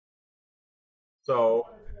 So,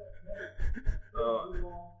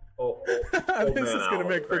 This is going to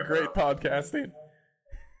make for great podcasting.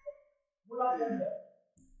 We're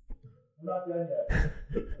not done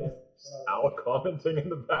yet. Al commenting in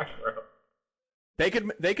the background. They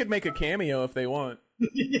could make a cameo if they want.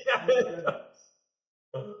 Yeah.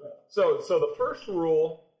 So the first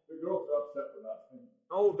rule. The girls are upset for not singing.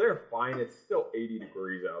 Oh, they're fine. It's still 80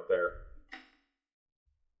 degrees out there.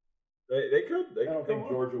 They could. I don't think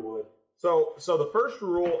Georgia would. So the first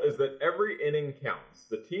rule is that every inning counts.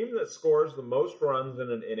 The team that scores the most runs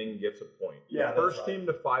in an inning gets a point. Yeah, The first that's right. team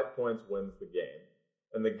to 5 points wins the game.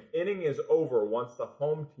 And the inning is over once the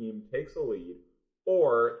home team takes a lead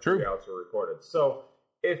or True. 3 outs are recorded. So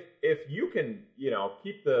if you can,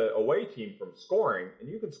 keep the away team from scoring and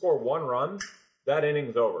you can score 1 run, that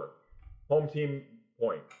inning's over. Home team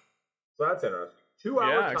point. So that's interesting. 2 hour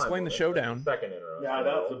Yeah, time explain the limit. showdown. Second interesting. Yeah,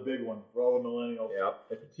 that's a big one for all the millennials. Yeah.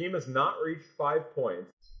 If a team has not reached 5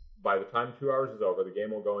 points by the time 2 hours is over, the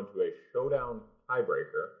game will go into a showdown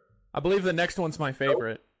tiebreaker. I believe the next one's my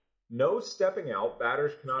favorite. No stepping out.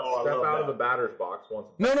 Batters cannot Oh, I step love out of that. the batter's box once.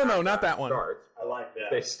 No, the not batter that one. Starts. I like If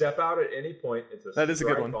that. they step out at any point, it's a That is a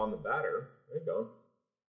good strike one. on the batter. There you go.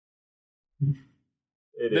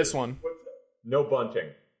 This is. one. What's that? No bunting.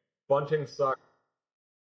 Bunting sucks.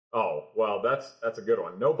 Oh, well, that's a good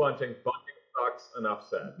one. No bunting. Bunting sucks. Enough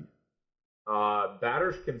said.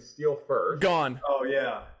 Batters can steal first. Gone. Oh,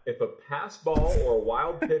 yeah. If a pass ball or a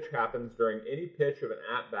wild pitch happens during any pitch of an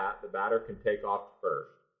at-bat, the batter can take off first.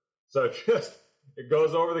 So it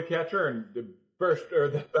goes over the catcher and the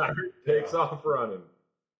batter takes off running.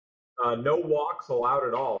 No walks allowed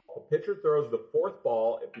at all. If the pitcher throws the fourth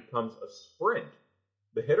ball, it becomes a sprint.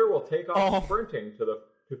 The hitter will take off sprinting to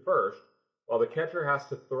first, while the catcher has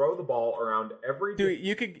to throw the ball around every. Dude,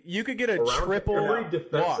 you could get a triple every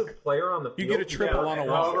defensive walk. player on the field. You get a triple on a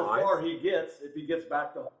walk. However far he gets, if he gets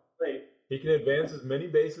back to home plate, he can advance as many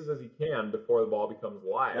bases as he can before the ball becomes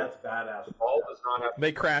live. That's badass. The ball does not have.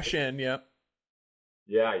 They crash in. Yep.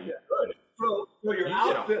 Yeah, you could.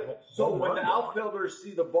 So when the outfielders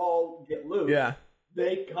see the ball get loose,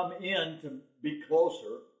 they come in to be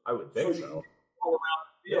closer. I would think so. You can go around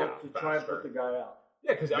the field to try and put the guy out.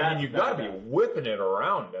 Yeah, because you've got to be whipping it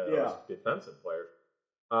around those defensive players.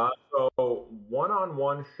 So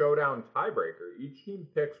one-on-one showdown tiebreaker. Each team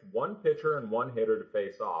picks one pitcher and one hitter to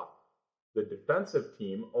face off. The defensive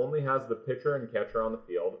team only has the pitcher and catcher on the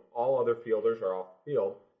field. All other fielders are off the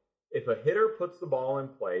field. If a hitter puts the ball in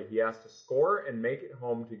play, he has to score and make it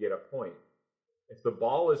home to get a point. If the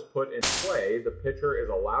ball is put in play, the pitcher is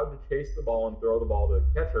allowed to chase the ball and throw the ball to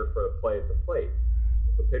the catcher for a play at the plate.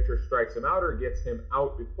 If the pitcher strikes him out or gets him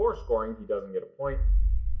out before scoring, he doesn't get a point.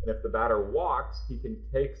 And if the batter walks, he can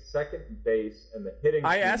take second base, and the hitting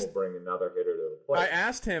team will bring another hitter to the plate. I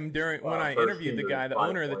asked him when I interviewed the guy, the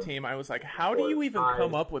owner of the team, I was like, how do you even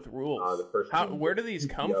come up with rules? Where do these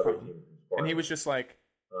come from? And he was just like,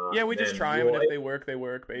 yeah, we just try them, and if they work, they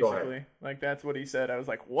work, basically. Like, that's what he said. I was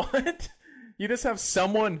like, what? You just have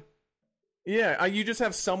someone... Yeah, you just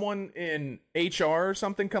have someone in HR or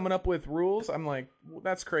something coming up with rules? I'm like,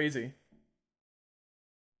 that's crazy.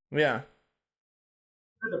 Yeah.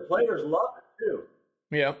 The players love it, too.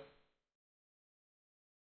 Yeah.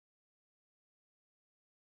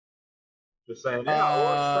 Just saying,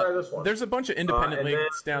 let's try this one. There's a bunch of independent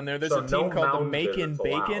leagues down there. There's a team called the Macon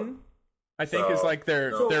Bacon. I think is like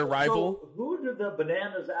their rival. So who do the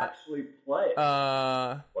Bananas actually play?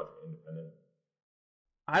 What, independent?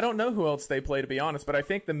 I don't know who else they play, to be honest, but I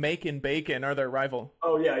think the Macon Bacon are their rival.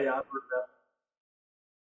 Oh, yeah, I've heard that.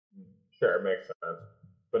 Sure, it makes sense.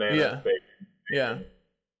 Bananas, bacon. Yeah.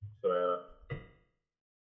 Banana.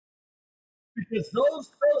 Because those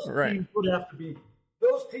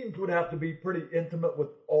teams would have to be pretty intimate with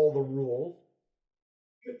all the rules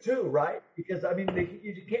too, right? Because I mean,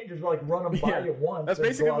 you can't just like run them by you once. That's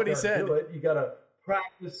basically what he said. You got to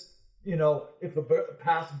practice. If the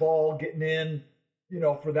pass ball getting in,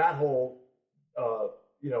 for that whole,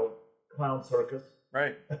 clown circus.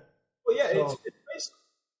 Right. Well, yeah, it's basically,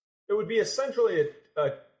 it would be essentially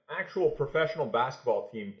a actual professional basketball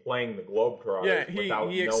team playing the Globetrotters. Yeah,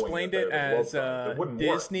 he explained it as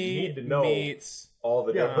Disney meets all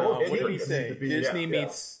the different. What did he say? Disney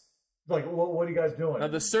meets. Like, what are you guys doing? Now,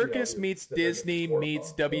 the circus meets Disney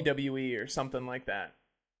meets WWE or something like that.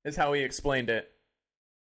 Is how he explained it.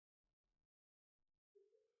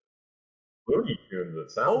 Looney Tunes, it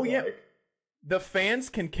sounds like. The fans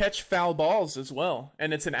can catch foul balls as well,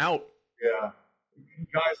 and it's an out. Yeah.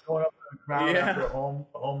 Guys going up to the crowd after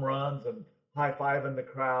home runs and high-fiving the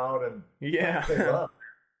crowd. And yeah. That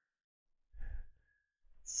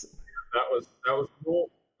was cool.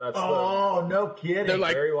 That's no kidding. They're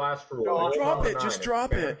like, very last rule. Drop it, just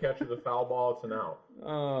drop it. Catches the foul ball, it's an out.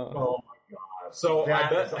 Oh my God! So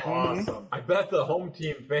that's awesome. I bet the home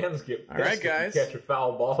team fans get pissed all right, guys. Catch a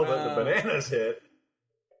foul ball that the Bananas hit.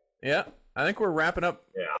 Yeah, I think we're wrapping up.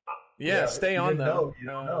 Yeah, stay on though.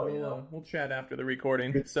 We'll chat after the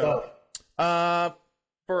recording. Good stuff.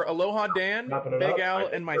 For Aloha Dan, Big Al,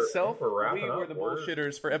 and myself, we were the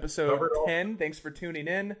Bullshitters for episode 10. Thanks for tuning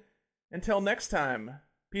in. Until next time.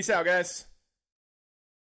 Peace out, guys.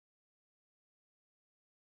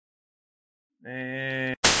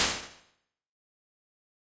 And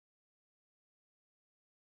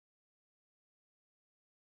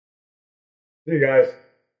see you guys.